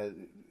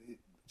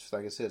 just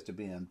like it says, to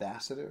be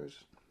ambassadors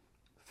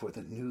for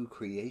the new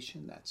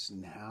creation that's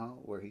now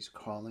where he's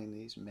calling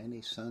these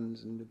many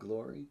sons into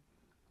glory.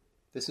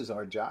 This is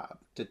our job,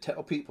 to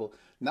tell people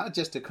not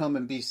just to come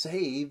and be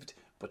saved,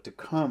 but to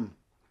come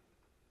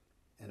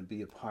and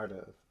be a part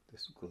of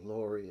this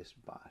glorious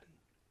body,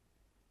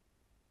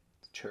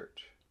 the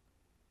church.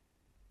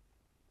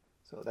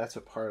 So that's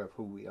a part of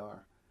who we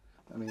are.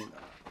 I mean,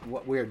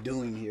 what we're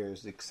doing here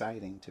is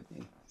exciting to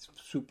me. It's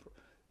super.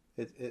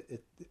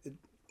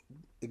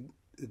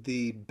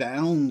 The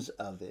bounds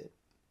of it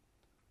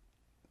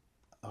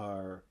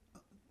are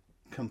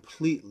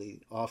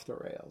completely off the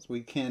rails.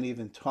 We can't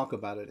even talk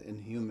about it in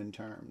human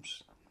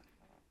terms.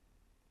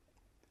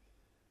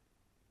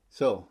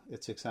 So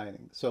it's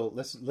exciting. So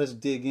let's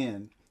dig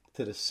in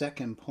to the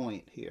second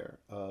point here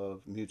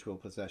of mutual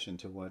possession.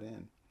 To what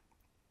end?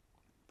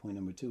 Point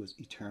number 2 is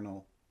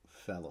eternal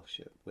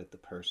fellowship with the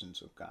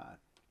persons of God.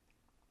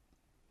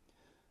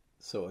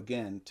 So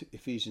again,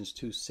 Ephesians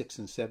 2, 6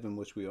 and 7,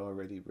 which we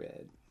already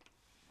read.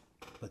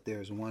 But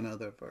there's one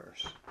other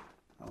verse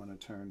I want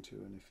to turn to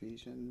in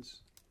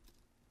Ephesians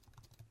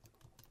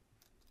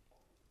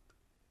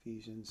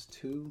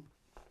 2.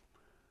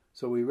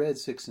 So we read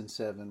 6 and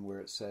 7 where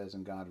it says,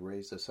 and God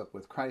raised us up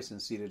with Christ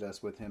and seated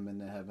us with him in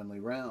the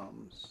heavenly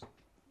realms.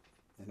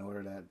 In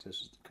order that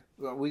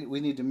we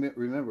need to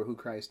remember who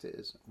Christ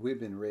is. We've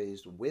been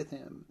raised with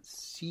him,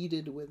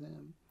 seated with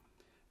him.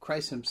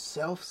 Christ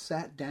himself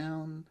sat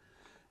down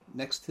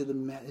next to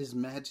his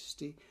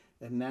majesty.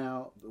 And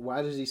now,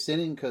 why is he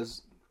sitting?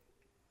 Because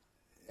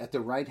at the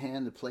right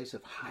hand, the place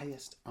of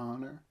highest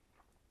honor,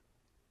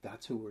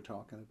 that's who we're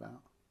talking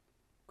about,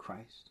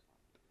 Christ.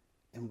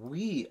 And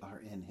we are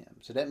in him.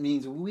 So that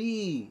means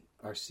we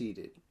are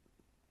seated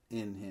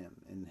in him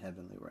in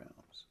heavenly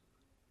realms.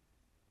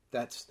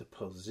 That's the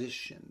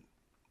position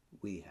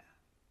we have.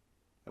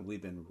 And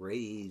we've been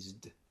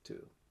raised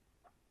to.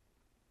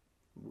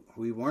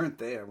 We weren't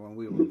there when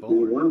we were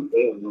born,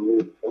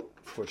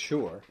 for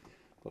sure,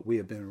 but we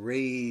have been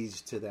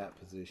raised to that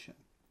position.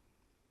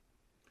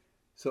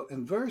 So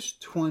in verse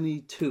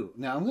 22,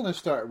 now I'm going to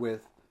start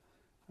with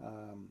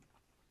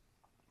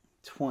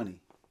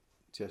 20,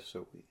 just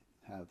so we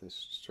have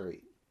this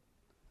straight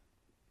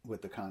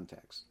with the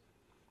context.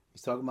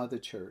 He's talking about the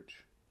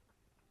church.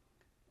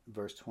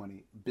 Verse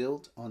 20,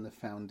 built on the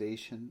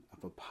foundation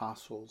of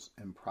apostles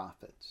and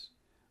prophets,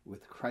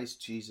 with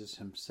Christ Jesus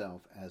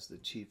himself as the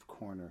chief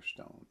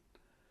cornerstone.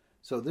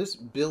 So this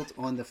built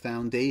on the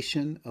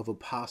foundation of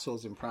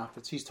apostles and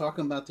prophets. He's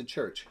talking about the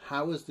church.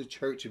 How is the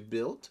church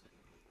built?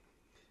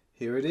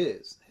 Here it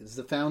is. It's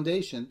the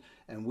foundation,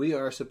 and we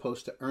are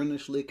supposed to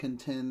earnestly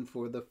contend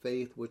for the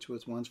faith which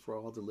was once for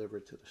all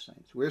delivered to the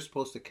saints. We're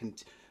supposed to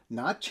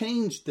not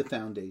change the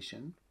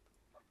foundation.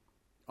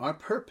 Our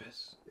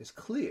purpose is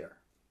clear.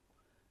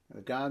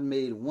 God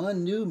made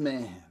one new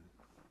man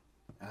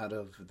out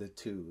of the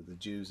two, the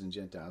Jews and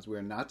Gentiles.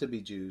 We're not to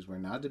be Jews. We're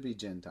not to be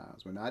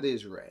Gentiles. We're not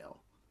Israel.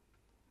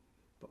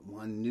 But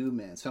one new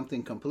man,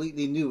 something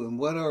completely new. And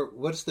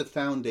what's the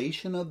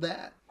foundation of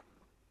that?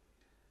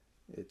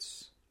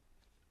 It's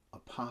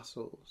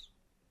apostles,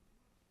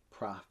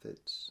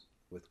 prophets,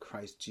 with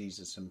Christ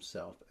Jesus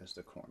himself as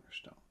the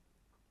cornerstone.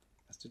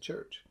 That's the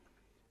church.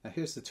 Now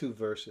here's the two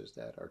verses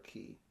that are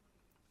key.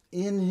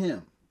 In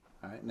him.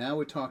 All right, now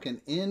we're talking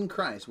in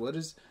Christ. What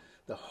is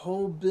the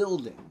whole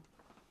building?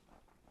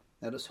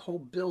 Now this whole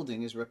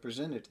building is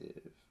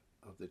representative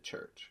of the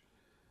church.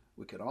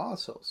 We could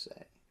also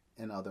say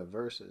in other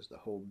verses, the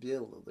whole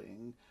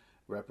building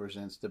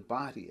represents the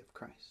body of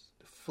Christ,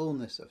 the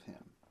fullness of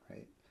him,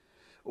 right?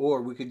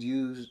 Or we could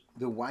use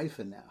the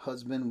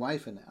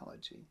husband-wife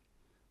analogy.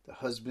 The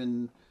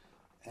husband,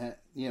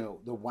 the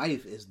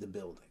wife is the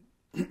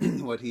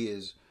building. What he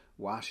is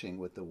washing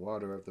with the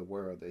water of the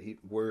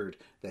word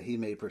that he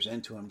may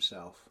present to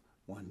himself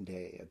one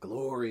day a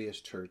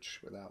glorious church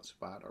without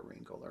spot or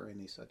wrinkle or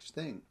any such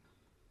thing.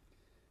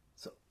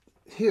 So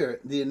here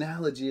the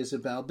analogy is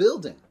about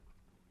building.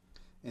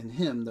 In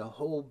him the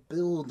whole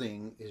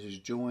building is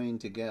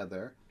joined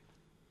together.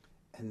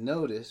 And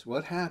notice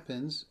what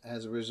happens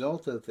as a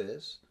result of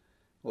this,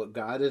 what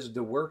God is,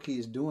 the work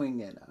he's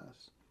doing in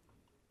us,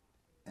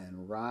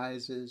 and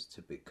rises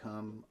to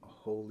become a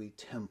holy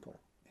temple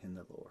in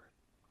the Lord.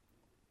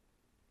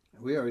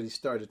 We already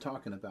started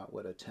talking about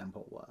what a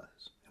temple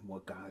was and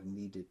what God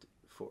needed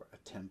for a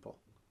temple.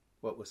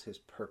 What was his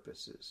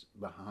purposes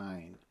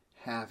behind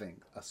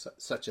having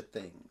such a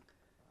thing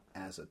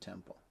as a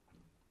temple.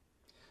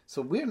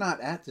 So we're not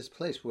at this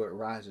place where it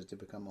rises to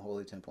become a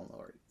holy temple in the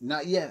Lord.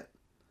 Not yet,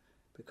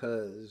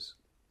 because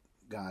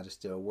God is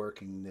still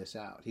working this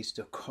out. He's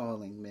still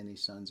calling many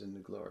sons into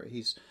glory.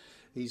 He's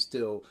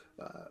still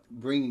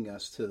bringing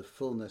us to the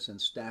fullness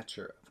and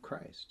stature of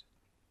Christ.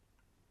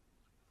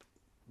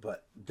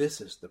 But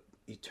this is the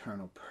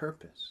eternal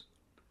purpose,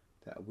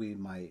 that we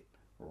might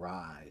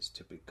rise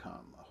to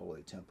become a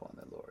holy temple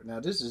in the Lord. Now,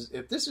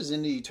 if this is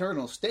in the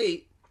eternal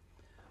state,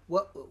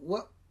 what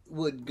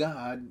would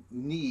God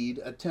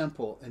need a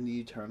temple in the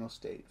eternal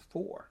state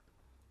for?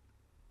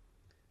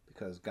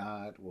 Because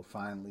God will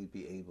finally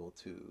be able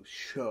to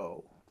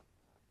show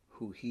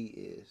who he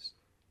is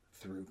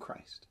through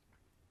Christ.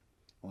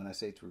 When I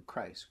say through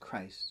Christ,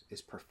 Christ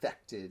is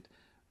perfected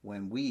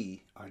when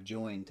we are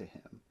joined to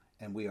him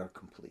and we are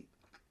complete.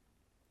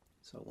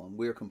 So when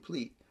we're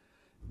complete,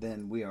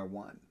 then we are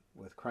one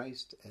with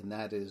Christ, and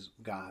that is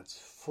God's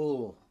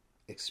full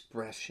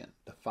expression.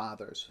 The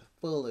Father's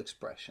full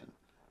expression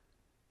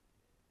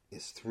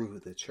is through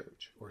the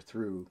church, or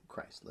through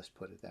Christ. Let's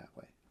put it that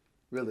way.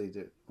 Really,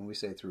 when we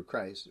say through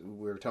Christ,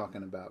 we're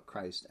talking about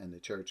Christ and the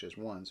church as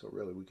one. So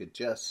really, we could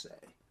just say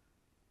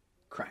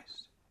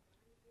Christ.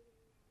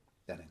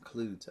 That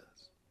includes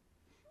us.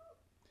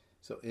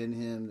 So in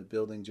him, the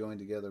building joined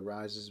together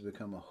rises to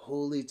become a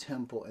holy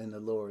temple in the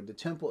Lord. The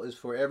temple is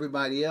for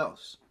everybody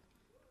else.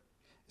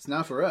 It's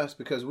not for us,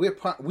 because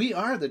we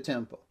are the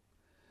temple.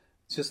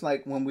 Just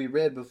like when we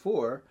read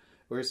before,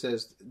 where it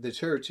says the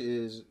church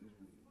is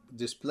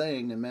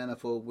displaying the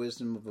manifold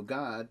wisdom of a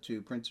God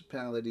to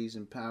principalities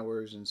and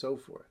powers and so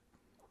forth.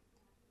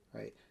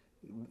 Right?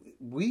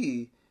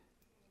 We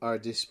are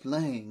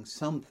displaying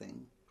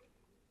something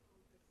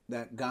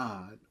that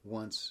God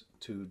wants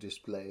to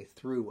display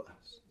through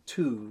us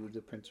to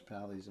the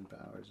principalities and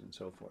powers and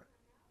so forth.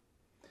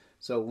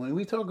 So when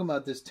we talk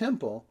about this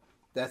temple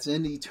that's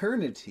in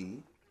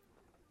eternity,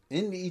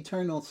 in the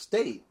eternal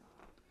state,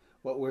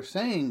 what we're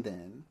saying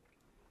then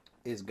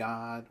is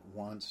God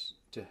wants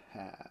to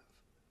have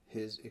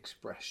his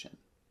expression.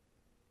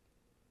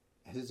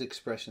 His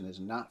expression is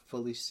not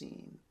fully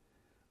seen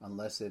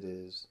unless it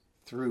is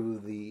through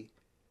the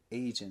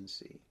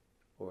agency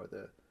or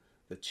the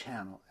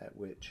channel at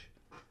which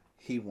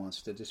he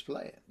wants to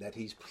display it, that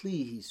he's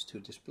pleased to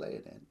display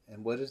it in.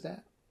 And what is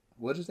that?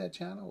 What is that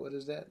channel? What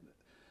is that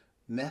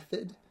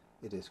method?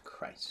 It is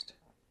Christ.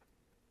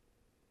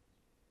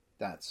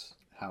 That's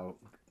how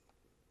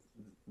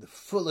the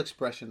full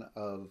expression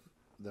of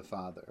the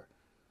Father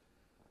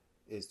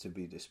is to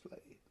be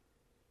displayed.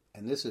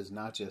 And this is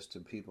not just to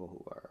people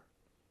who are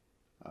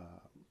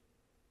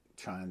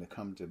trying to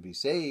come to be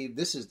saved.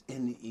 This is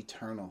in the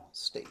eternal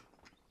state.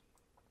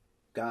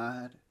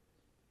 God,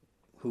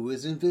 who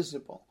is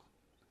invisible,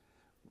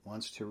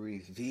 wants to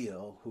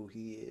reveal who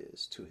he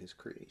is to his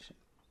creation.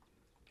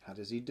 How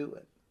does he do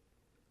it?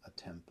 A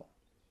temple.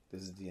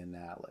 This is the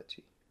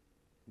analogy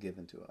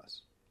given to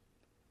us.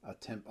 A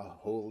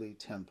holy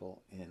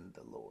temple in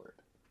the Lord.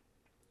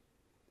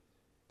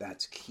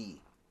 That's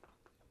key.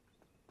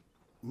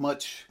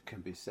 Much can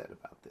be said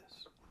about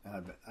this.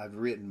 I've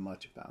written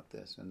much about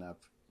this, and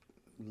I've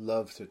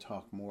loved to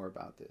talk more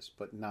about this,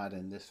 but not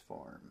in this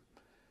form.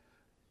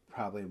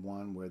 Probably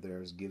one where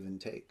there's give and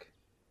take.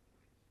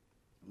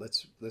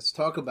 Let's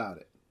talk about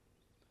it.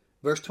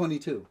 Verse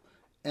 22.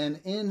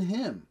 And in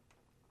him,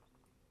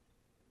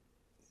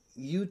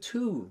 you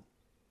too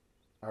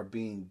are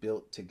being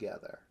built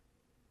together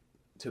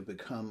to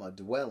become a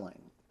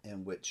dwelling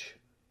in which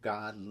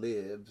God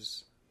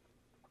lives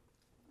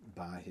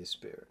by his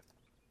Spirit.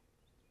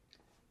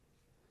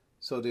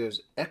 So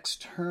there's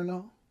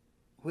external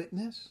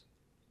witness,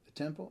 the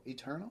temple,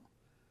 eternal,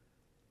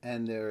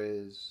 and there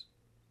is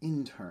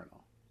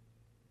internal.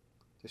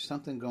 There's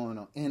something going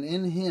on. And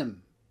in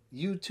him,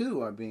 you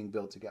too are being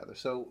built together.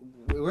 So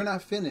we're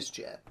not finished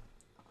yet,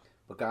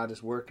 but God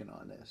is working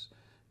on this.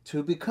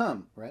 To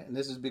become, right? And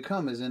this is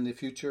become is in the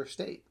future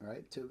state,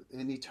 right?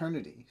 In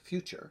eternity,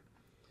 future.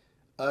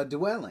 A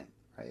dwelling,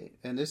 right?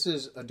 And this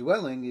is, a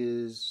dwelling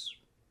is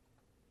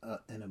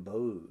an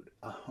abode,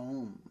 a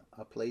home,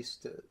 a place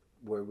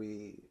where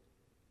we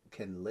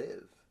can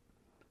live.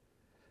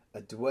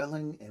 A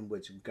dwelling in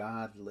which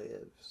God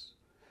lives.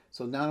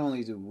 So not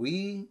only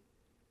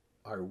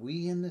are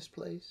we in this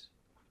place,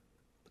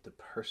 but the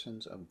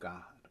persons of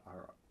God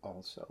are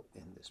also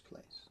in this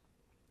place.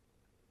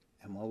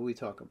 And what we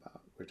talk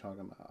about, we're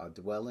talking about a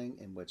dwelling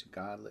in which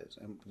God lives.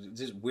 And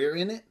just we're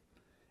in it.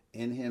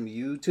 In him,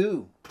 you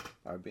too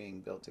are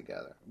being built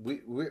together.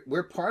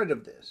 We're part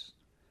of this.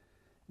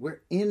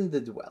 We're in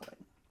the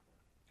dwelling.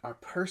 Our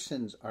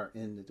persons are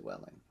in the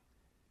dwelling.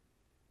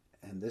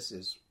 And this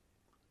is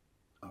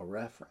a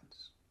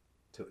reference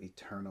to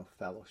eternal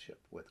fellowship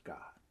with God.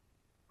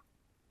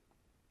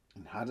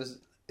 And how does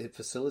it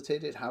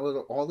facilitate it? How is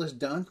all this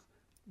done?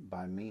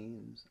 By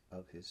means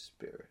of his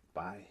Spirit,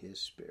 by his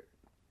Spirit.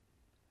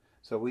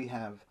 So we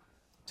have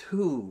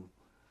two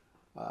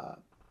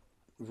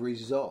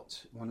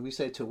results. When we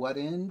say to what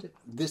end,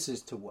 this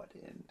is to what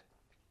end.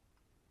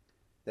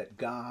 That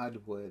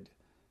God would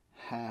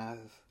have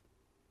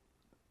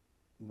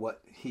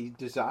what he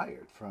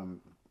desired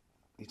from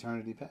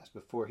eternity past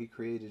before he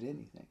created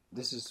anything.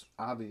 This is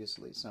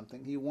obviously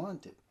something he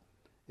wanted.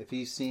 If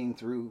he's seeing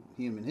through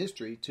human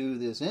history to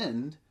this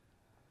end,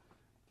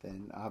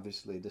 then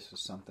obviously this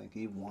is something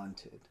he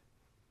wanted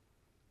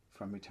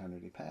from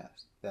eternity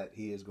past, that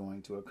he is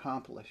going to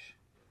accomplish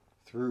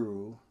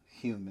through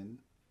human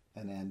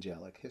and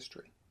angelic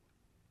history.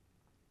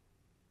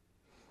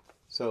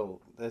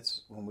 So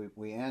that's when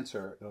we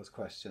answer those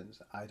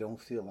questions. I don't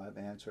feel I've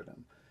answered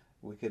them.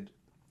 We could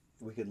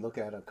look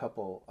at a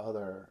couple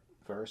other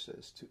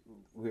verses.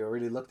 We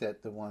already looked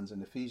at the ones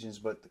in Ephesians,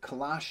 but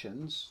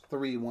Colossians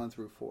 3, 1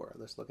 through 4.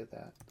 Let's look at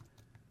that.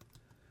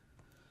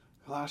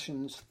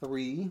 Colossians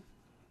 3,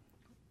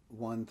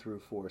 1 through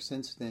 4.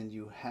 Since then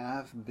you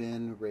have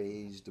been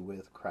raised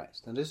with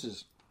Christ. And this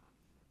is,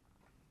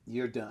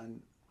 you're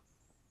done.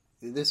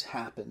 This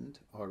happened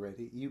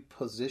already. You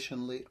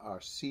positionally are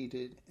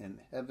seated in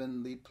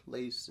heavenly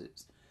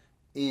places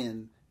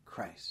in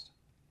Christ.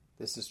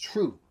 This is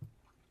true.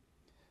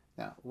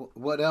 Now,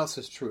 what else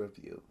is true of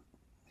you?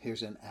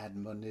 Here's an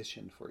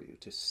admonition for you: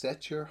 to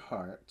set your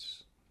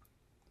hearts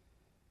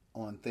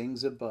on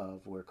things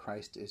above, where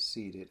Christ is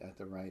seated at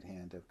the right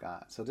hand of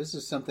God. So this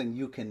is something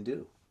you can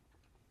do.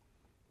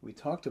 We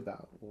talked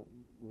about,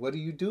 what are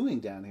you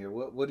doing down here?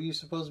 What are you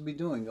supposed to be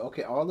doing?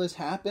 Okay, all this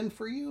happened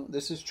for you.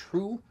 This is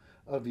true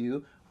of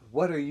you.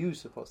 What are you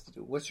supposed to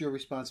do? What's your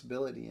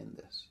responsibility in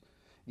this?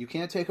 You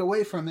can't take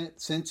away from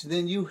it, since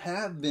then you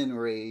have been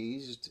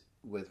raised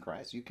with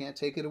Christ. You can't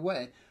take it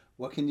away.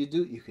 What can you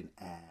do? You can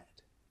add.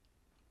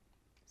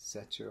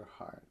 Set your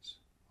hearts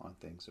on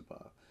things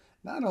above.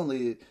 Not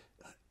only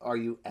are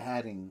you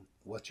adding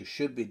what you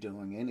should be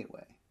doing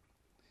anyway,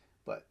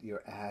 but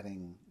you're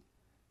adding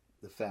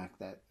the fact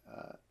that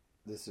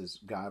this is,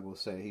 God will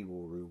say he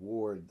will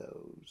reward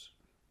those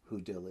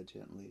who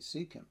diligently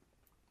seek him.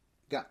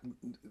 God,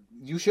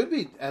 you should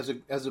be, as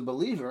a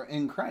believer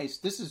in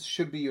Christ,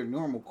 should be your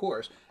normal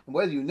course. And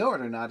whether you know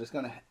it or not, it's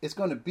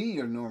going to be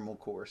your normal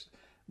course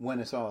when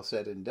it's all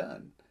said and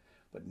done.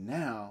 But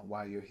now,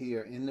 while you're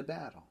here in the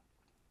battle,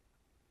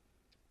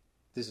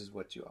 this is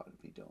what you ought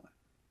to be doing.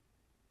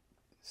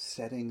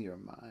 Setting your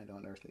mind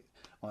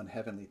on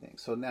heavenly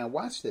things. So now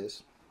watch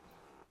this.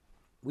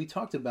 We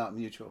talked about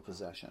mutual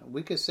possession.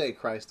 We could say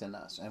Christ in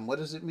us. And what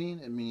does it mean?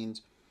 It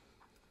means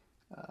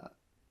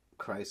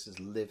Christ is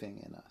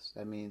living in us.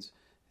 That means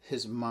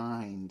his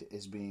mind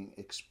is being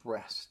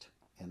expressed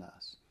in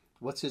us.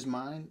 What's his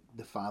mind?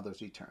 The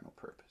Father's eternal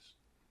purpose.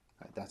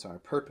 Right? That's our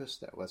purpose.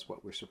 That's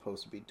what we're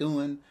supposed to be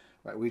doing.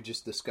 Right? We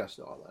just discussed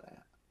all of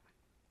that.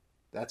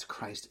 That's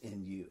Christ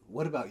in you.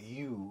 What about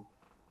you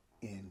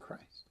in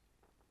Christ?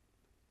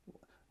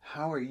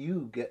 How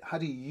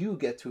do you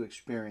get to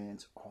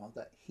experience all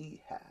that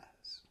he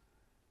has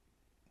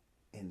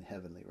in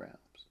heavenly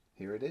realms?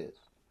 Here it is.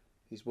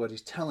 What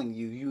he's telling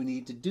you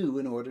need to do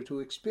in order to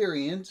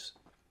experience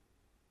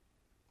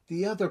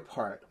the other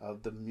part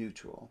of the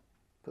mutual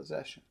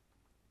possession.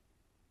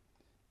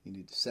 You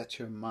need to set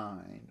your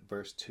mind,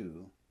 verse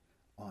 2,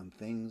 on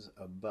things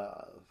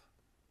above,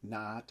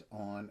 not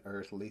on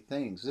earthly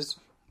things.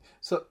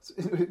 So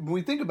when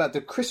we think about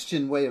the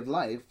Christian way of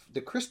life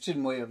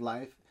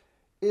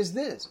is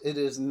this. It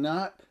is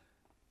not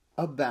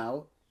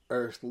about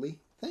earthly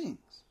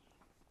things.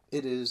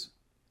 It is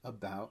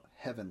about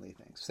heavenly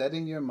things.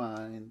 Setting your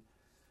mind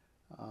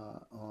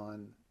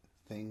on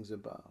things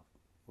above,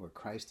 where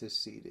Christ is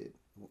seated.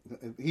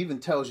 He even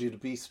tells you to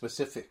be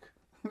specific,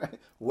 right?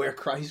 Where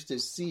Christ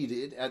is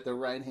seated at the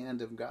right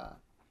hand of God.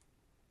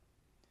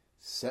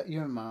 Set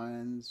your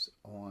minds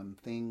on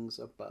things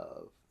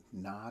above,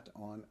 not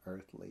on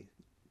earthly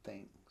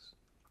things.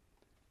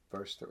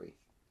 Verse 3,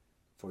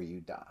 for you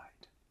died,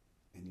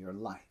 and your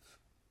life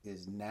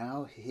is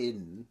now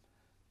hidden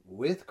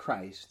with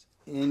Christ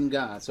in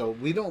God. So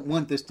we don't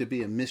want this to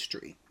be a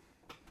mystery.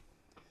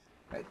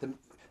 Right?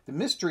 The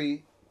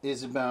mystery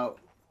is about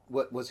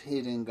what was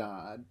hid in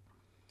God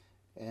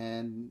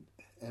and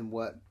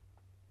what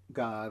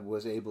God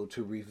was able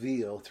to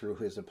reveal through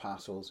his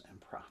apostles and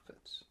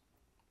prophets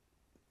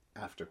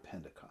after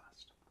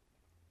Pentecost.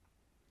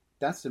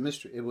 That's the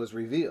mystery. It was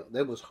revealed.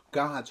 That was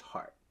God's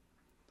heart.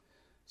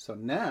 So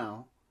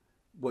now,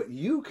 what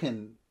you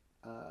can,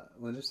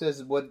 when it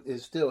says what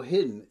is still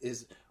hidden,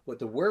 is what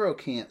the world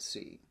can't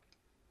see,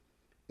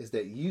 is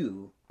that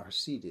you are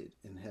seated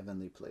in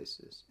heavenly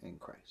places in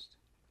Christ.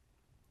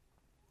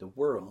 The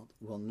world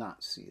will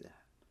not see that.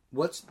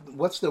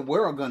 What's the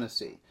world going to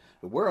see?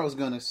 The world's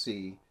going to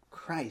see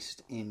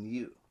Christ in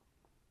you,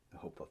 the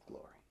hope of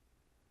glory.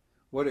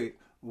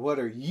 What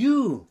are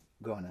you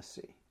going to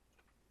see?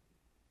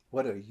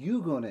 What are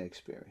you going to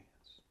experience?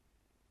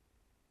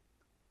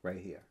 Right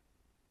here.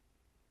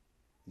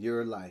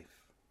 Your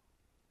life.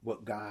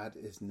 What God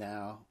is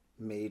now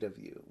made of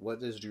you.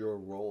 What is your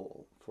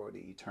role for the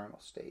eternal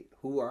state?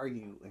 Who are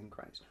you in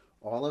Christ?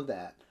 All of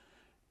that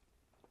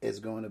is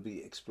going to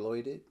be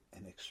exploited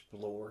and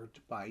explored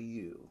by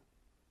you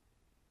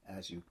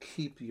as you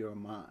keep your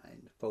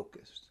mind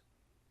focused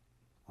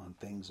on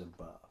things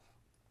above.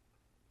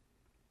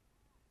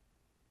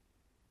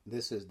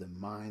 This is the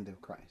mind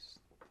of Christ.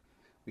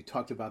 We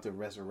talked about the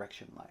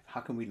resurrection life.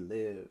 How can we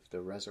live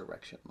the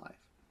resurrection life?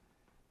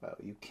 Well,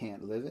 you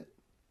can't live it.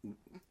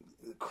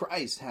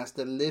 Christ has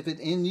to live it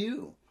in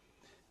you.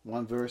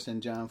 One verse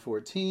in John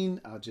 14.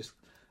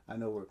 I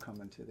know we're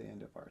coming to the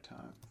end of our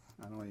time.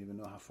 I don't even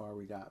know how far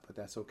we got, but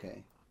that's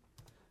okay.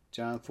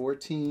 John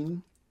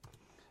 14.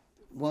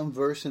 One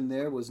verse in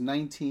there was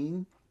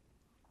 19.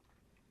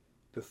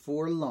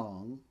 Before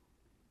long,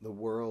 the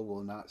world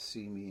will not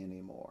see me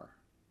anymore,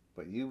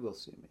 but you will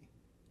see me.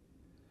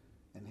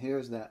 And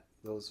here's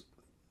those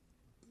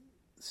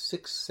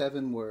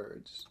 6-7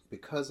 words.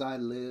 Because I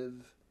live,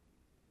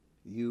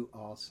 you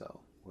also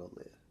will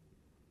live.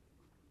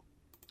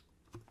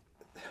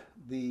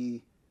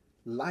 The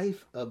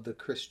life of the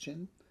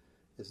Christian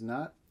is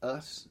not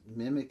us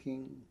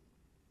mimicking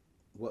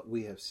what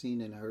we have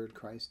seen and heard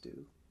Christ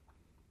do.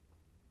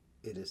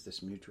 It is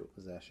this mutual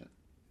possession.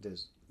 It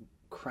is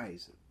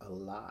Christ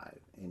alive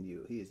in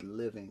you. He is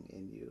living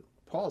in you.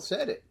 Paul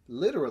said it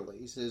literally.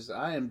 He says,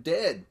 I am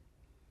dead.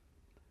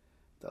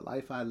 The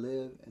life I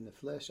live in the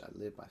flesh, I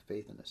live by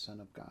faith in the Son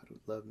of God who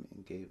loved me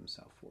and gave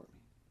himself for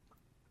me.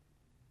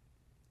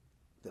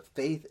 The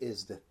faith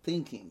is the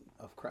thinking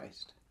of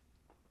Christ.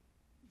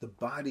 The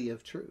body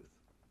of truth.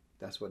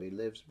 That's what he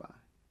lives by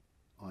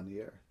on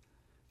the earth.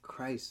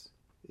 Christ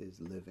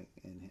is living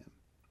in him.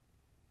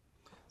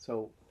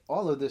 So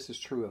all of this is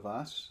true of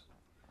us.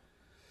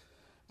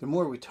 The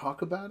more we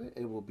talk about it,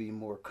 it will be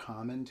more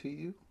common to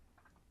you.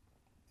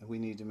 And we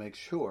need to make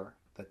sure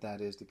that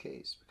that is the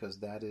case, because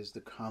that is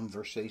the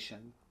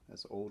conversation,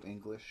 as Old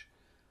English,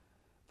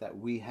 that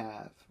we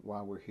have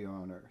while we're here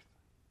on earth.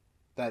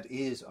 That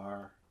is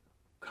our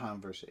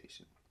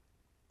conversation.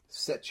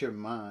 Set your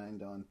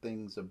mind on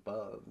things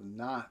above,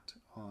 not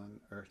on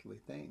earthly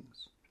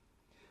things.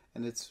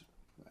 And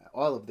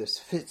all of this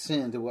fits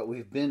into what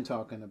we've been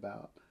talking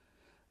about,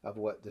 of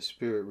what the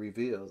Spirit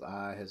reveals.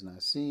 Eye has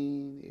not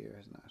seen, ear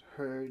has not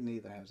heard,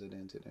 neither has it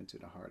entered into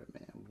the heart of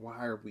man.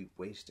 Why are we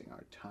wasting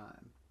our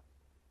time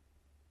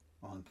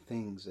on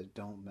things that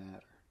don't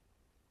matter?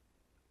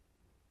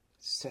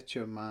 Set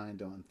your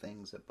mind on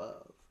things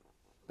above.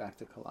 Back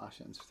to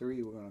Colossians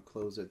 3, we're going to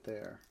close it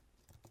there.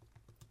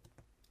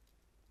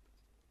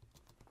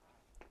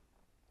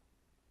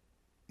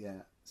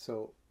 Yeah,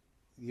 so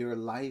your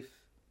life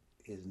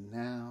is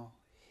now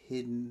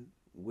hidden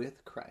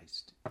with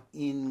Christ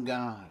in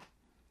God.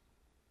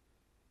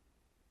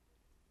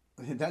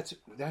 That's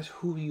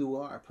who you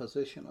are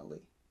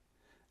positionally.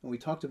 And we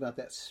talked about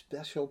that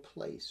special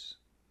place.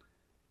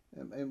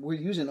 And we're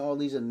using all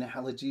these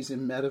analogies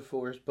and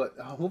metaphors, but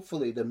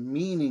hopefully the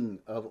meaning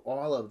of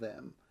all of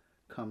them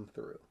come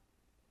through,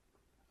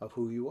 of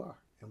who you are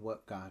and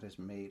what God has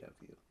made of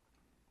you.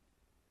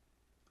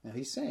 And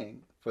he's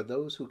saying, for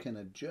those who can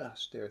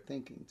adjust their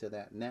thinking to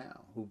that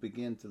now, who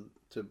begin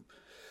to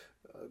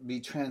be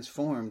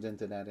transformed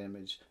into that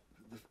image,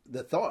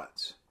 the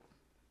thoughts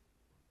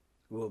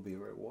will be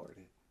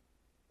rewarded,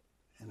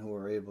 and who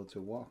are able to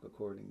walk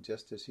according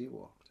just as he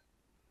walked.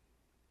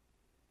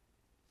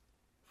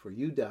 For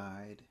you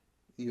died,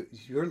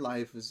 your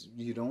life is,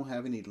 you don't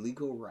have any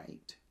legal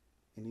right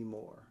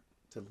anymore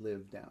to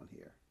live down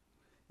here.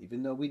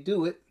 Even though we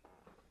do it,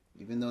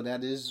 even though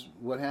that is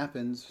what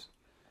happens,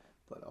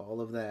 but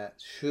all of that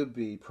should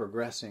be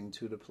progressing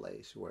to the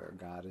place where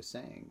God is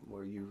saying,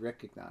 where you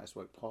recognize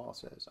what Paul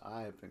says,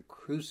 I have been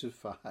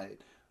crucified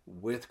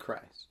with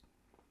Christ,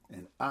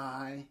 and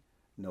I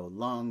no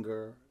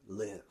longer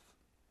live.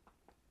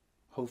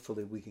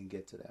 Hopefully we can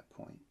get to that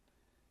point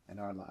in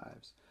our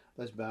lives.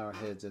 Let's bow our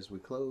heads as we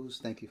close.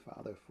 Thank you,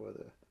 Father, for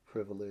the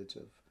privilege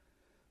of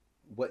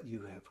what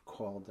you have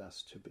called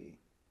us to be.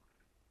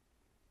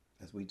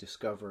 As we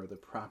discover the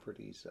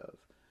properties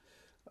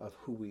of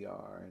who we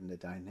are and the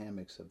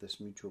dynamics of this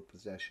mutual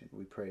possession,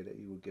 we pray that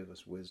you will give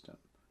us wisdom.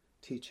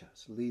 Teach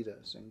us, lead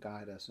us, and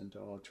guide us into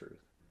all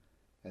truth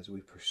as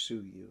we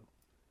pursue you,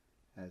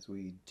 as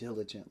we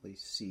diligently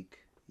seek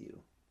you.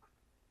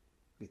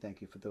 We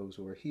thank you for those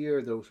who are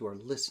here, those who are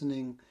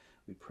listening.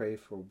 We pray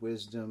for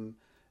wisdom,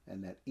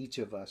 and that each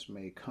of us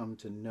may come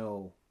to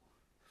know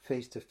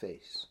face to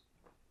face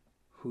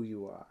who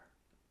you are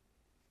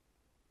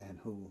and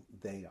who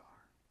they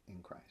are in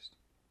Christ.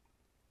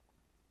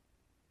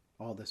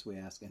 All this we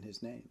ask in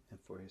his name and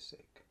for his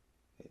sake.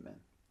 Amen.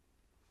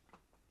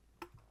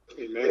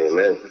 Amen.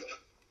 Amen.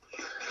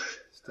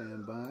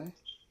 Stand by.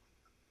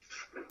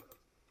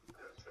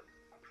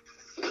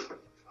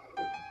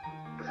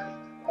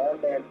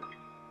 Amen.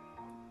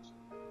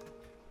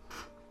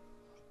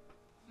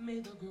 May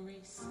the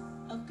grace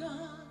of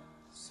God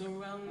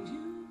surround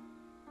you.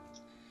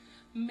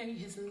 May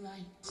his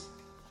light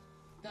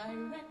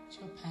direct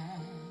your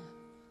path.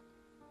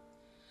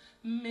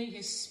 May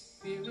his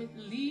spirit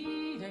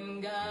lead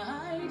and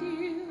guide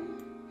you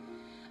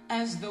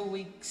as the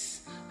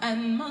weeks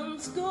and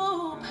months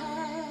go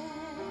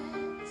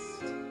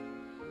past.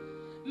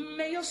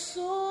 May your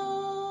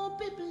soul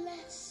be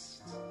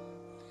blessed,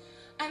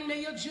 and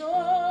may your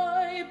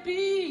joy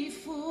be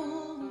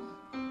full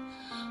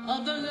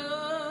of the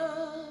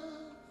love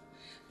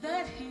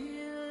that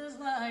his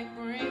light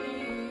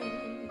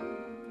brings.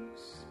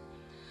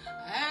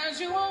 As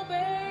you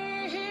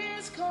obey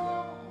his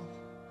call,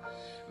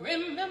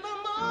 remember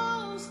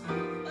most,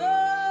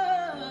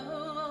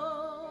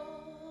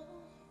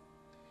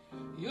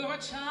 you're a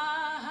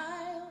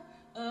child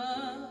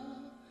of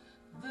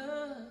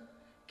the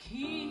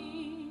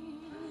King.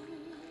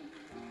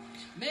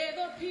 May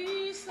the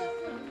peace of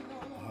the Lord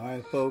All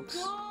right, folks.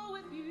 go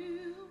with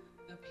you.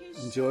 The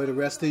peace Enjoy the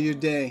rest of your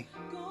day.